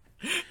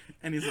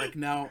 And he's like,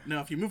 now,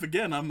 if you move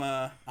again, I'm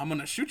going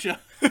to shoot you.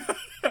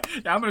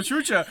 Yeah, I'm going to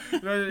shoot you.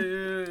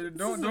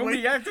 Don't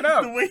be acting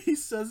up. The way he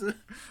says it,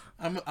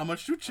 I'm going to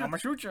shoot you. I'm going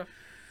to shoot you.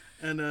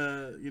 And,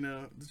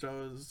 the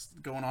Jawa's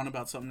going on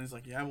about something. He's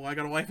like, yeah, well, I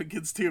got a wife and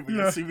kids, too, but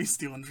you see me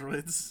stealing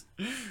droids.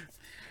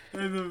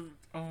 And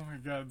oh, my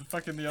God.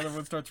 The other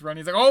one starts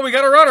running. He's like, oh, we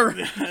got a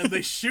runner. And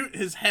they shoot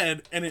his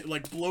head, and it,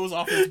 like, blows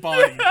off his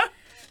body.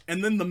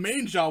 And then the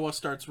main Jawa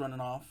starts running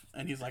off,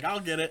 and he's like,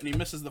 I'll get it. And he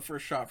misses the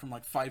first shot from,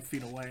 like, 5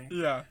 feet away.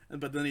 Yeah.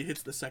 But then he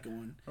hits the second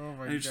one. Oh,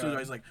 my God. And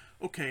he's like,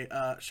 okay,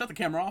 shut the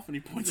camera off. And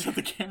he points at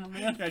the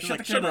cameraman. Yeah,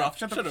 shut it off.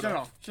 Shut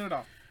it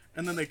off.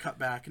 And then they cut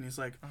back, and he's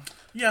like,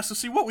 yeah, so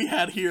see, what we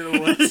had here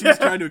was, he's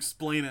trying to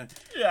explain it.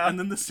 Yeah. And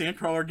then the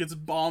sandcrawler gets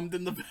bombed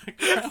in the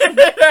background.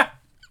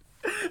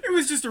 It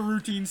was just a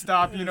routine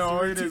stop, it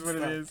is what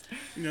it is.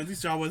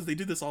 These Jawas, they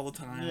do this all the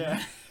time.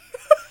 Yeah.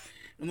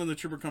 And then the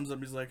trooper comes up,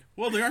 and he's like,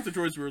 well, they aren't the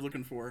droids we were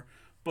looking for,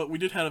 but we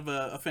did have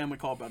a family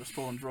call about a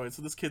stolen droid,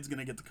 so this kid's going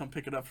to get to come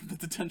pick it up from the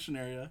detention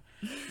area.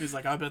 And he's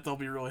like, I bet they'll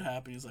be really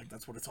happy. He's like,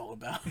 that's what it's all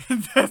about.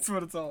 That's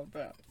what it's all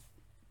about.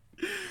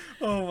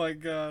 Oh, my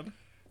God.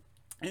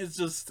 It's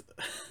just...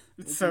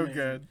 It's so amazing.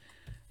 Good.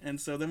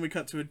 And so then we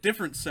cut to a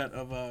different set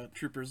of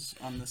troopers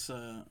on this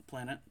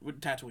planet,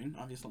 with Tatooine,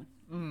 obviously.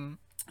 Mm.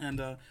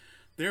 And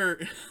they're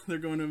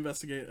going to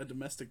investigate a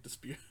domestic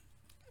dispute.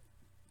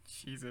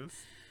 Jesus.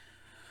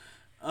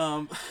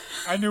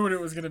 I knew what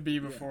it was going to be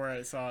before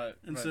I saw it.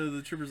 And so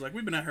the trooper's like,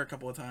 we've been at her a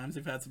couple of times.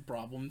 They've had some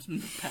problems in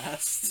the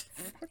past.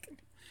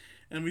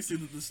 And we see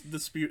that this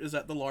dispute is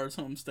at the Lars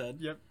homestead.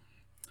 Yep.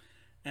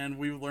 And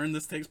we learned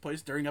this takes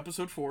place during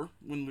episode 4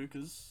 when Luke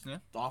is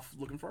off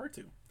looking for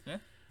R2. Yeah.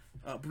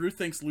 Beru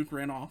thinks Luke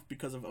ran off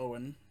because of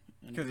Owen.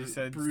 Because he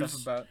said Beru's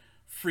stuff about...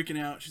 freaking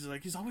out. She's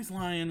like, he's always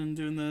lying and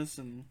doing this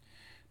and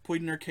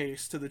pleading her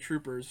case to the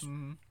troopers.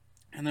 Mm-hmm.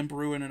 And then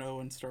Beru and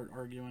Owen start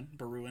arguing.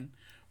 Beru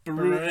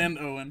and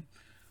Owen.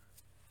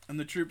 And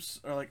the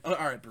troops are like, oh,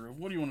 all right, Beru,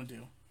 what do you want to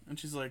do? And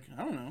she's like,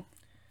 I don't know.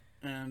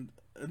 And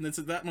it's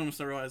at that moment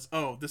I realize,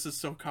 oh, this is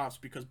so Cops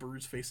because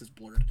Beru's face is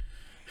blurred.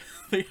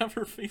 They have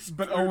her face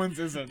blurred. But Owens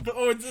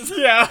isn't.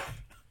 Yeah.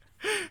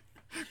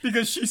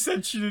 Because she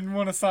said she didn't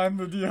want to sign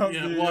the deal.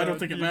 Yeah, well, I don't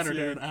think it mattered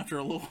even after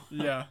a little.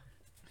 Yeah.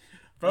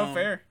 Well,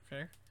 fair.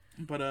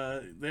 But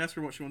they ask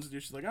her what she wants to do.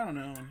 She's like, I don't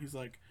know. And he's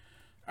like,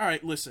 all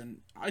right,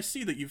 listen, I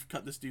see that you've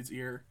cut this dude's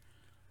ear.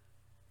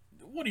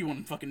 What do you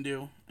want to fucking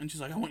do? And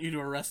she's like, I want you to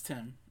arrest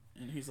him.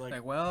 And he's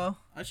like, well,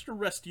 I should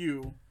arrest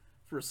you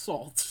for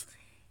assault.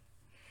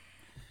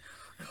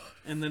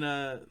 And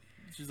then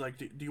she's like,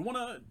 do you want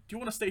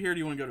to stay here or do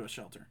you want to go to a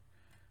shelter?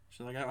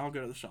 She's like, I'll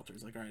go to the shelter.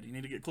 He's like, all right, do you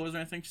need to get clothes or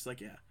anything? She's like,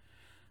 yeah.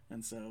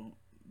 And so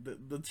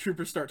the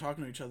troopers start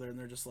talking to each other, and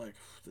they're just like,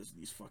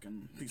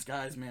 these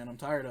guys, man, I'm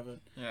tired of it.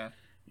 Yeah.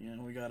 You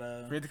know, we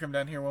had to come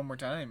down here one more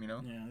time, you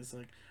know? Yeah, it's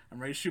like, I'm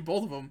ready to shoot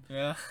both of them.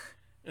 Yeah.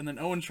 And then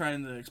Owen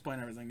trying to explain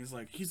everything. He's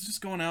like, he's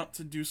just going out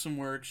to do some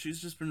work. She's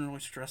just been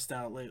really stressed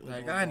out lately.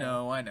 Like, I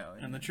know.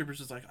 And the trooper's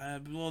just like,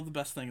 well, the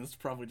best thing is to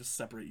probably just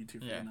separate you two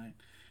for the night.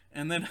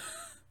 And then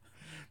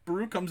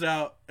Beru comes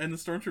out, and the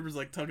stormtrooper's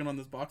like tugging on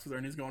this box with her,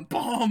 and he's going,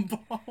 bomb.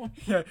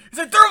 Yeah. He's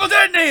like, thermal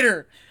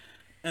detonator!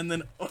 And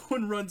then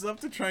Owen runs up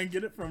to try and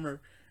get it from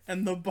her,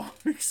 and the bomb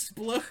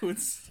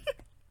explodes.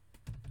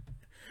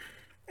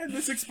 And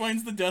this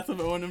explains the death of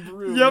Owen and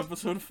Beru in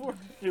episode 4.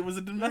 It was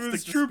a domestic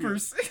dispute.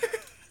 Troopers.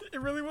 It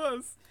really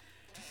was.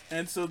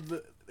 And so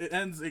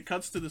it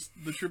cuts to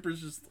the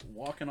troopers just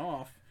walking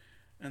off,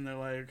 and they're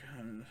like,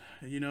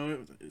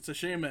 it's a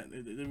shame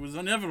it was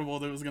inevitable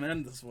that it was going to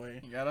end this way.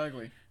 It got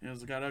ugly.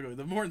 It got ugly.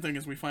 The important thing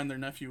is we find their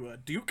nephew,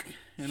 Duke.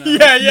 And,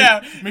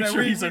 make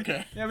sure he's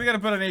okay. Yeah, we got to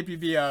put an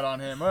APB out on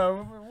him.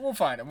 We'll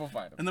find him.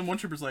 And then one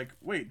trooper's like,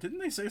 wait, didn't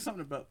they say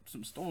something about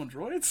some stolen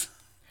droids?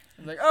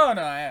 He's like, oh,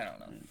 no, I don't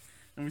know.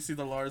 And we see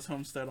the Lars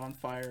homestead on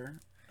fire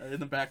in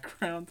the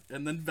background,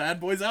 and then Bad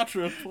Boys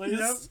outro plays.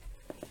 Yep.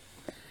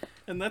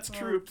 And that's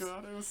Troops. Oh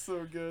god, it was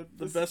so good.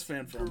 The best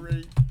fan film.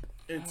 Great.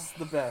 It's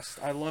the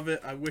best. I love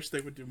it. I wish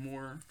they would do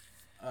more.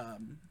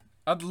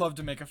 I'd love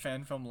to make a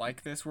fan film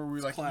like this, where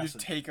we just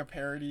take a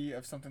parody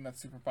of something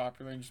that's super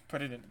popular and just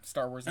put it in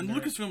Star Wars. And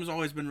Lucasfilm has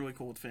always been really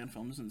cool with fan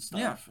films and stuff.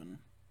 Yeah. And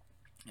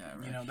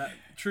right. You know that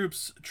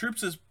Troops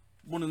is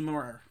one of the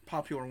more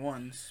popular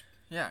ones.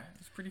 Yeah,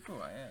 it's pretty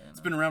cool. It's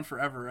been around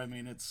forever. I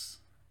mean, it's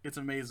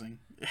amazing.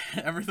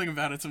 Everything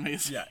about it's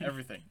amazing. Yeah,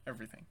 everything.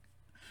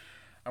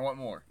 I want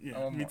more. Yeah,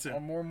 I want me too. I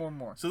want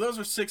more. So those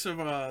are 6 of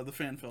the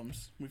fan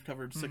films. We've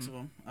covered 6 of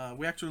them.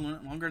 We actually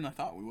went longer than I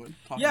thought we would.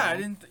 I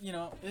didn't.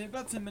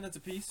 About 10 minutes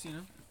apiece.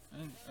 I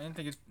didn't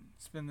think it's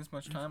spend this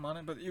much time on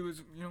it, but it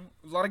was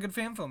a lot of good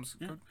fan films.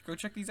 Yeah. Go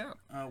check these out.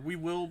 We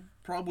will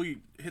probably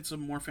hit some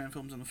more fan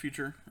films in the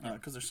future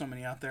because there's so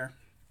many out there.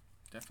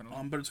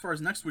 Definitely. But as far as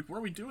next week, what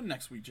are we doing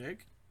next week,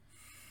 Jake?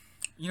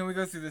 We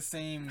go through the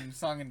same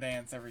song and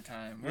dance every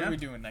time. What are we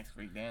doing next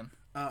week, Dan?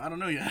 I don't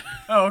know yet.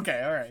 Oh,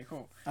 okay. All right,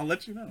 cool. I'll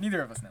let you know.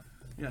 Neither of us know.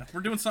 Yeah,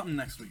 we're doing something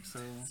next week. So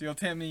you'll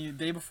tell me the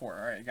day before.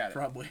 All right, got it.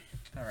 Probably.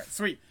 All right,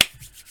 sweet.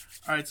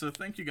 All right, so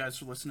thank you guys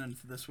for listening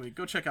for this week.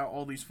 Go check out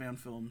all these fan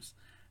films,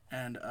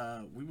 and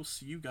we will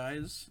see you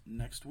guys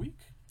next week.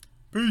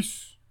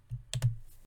 Peace.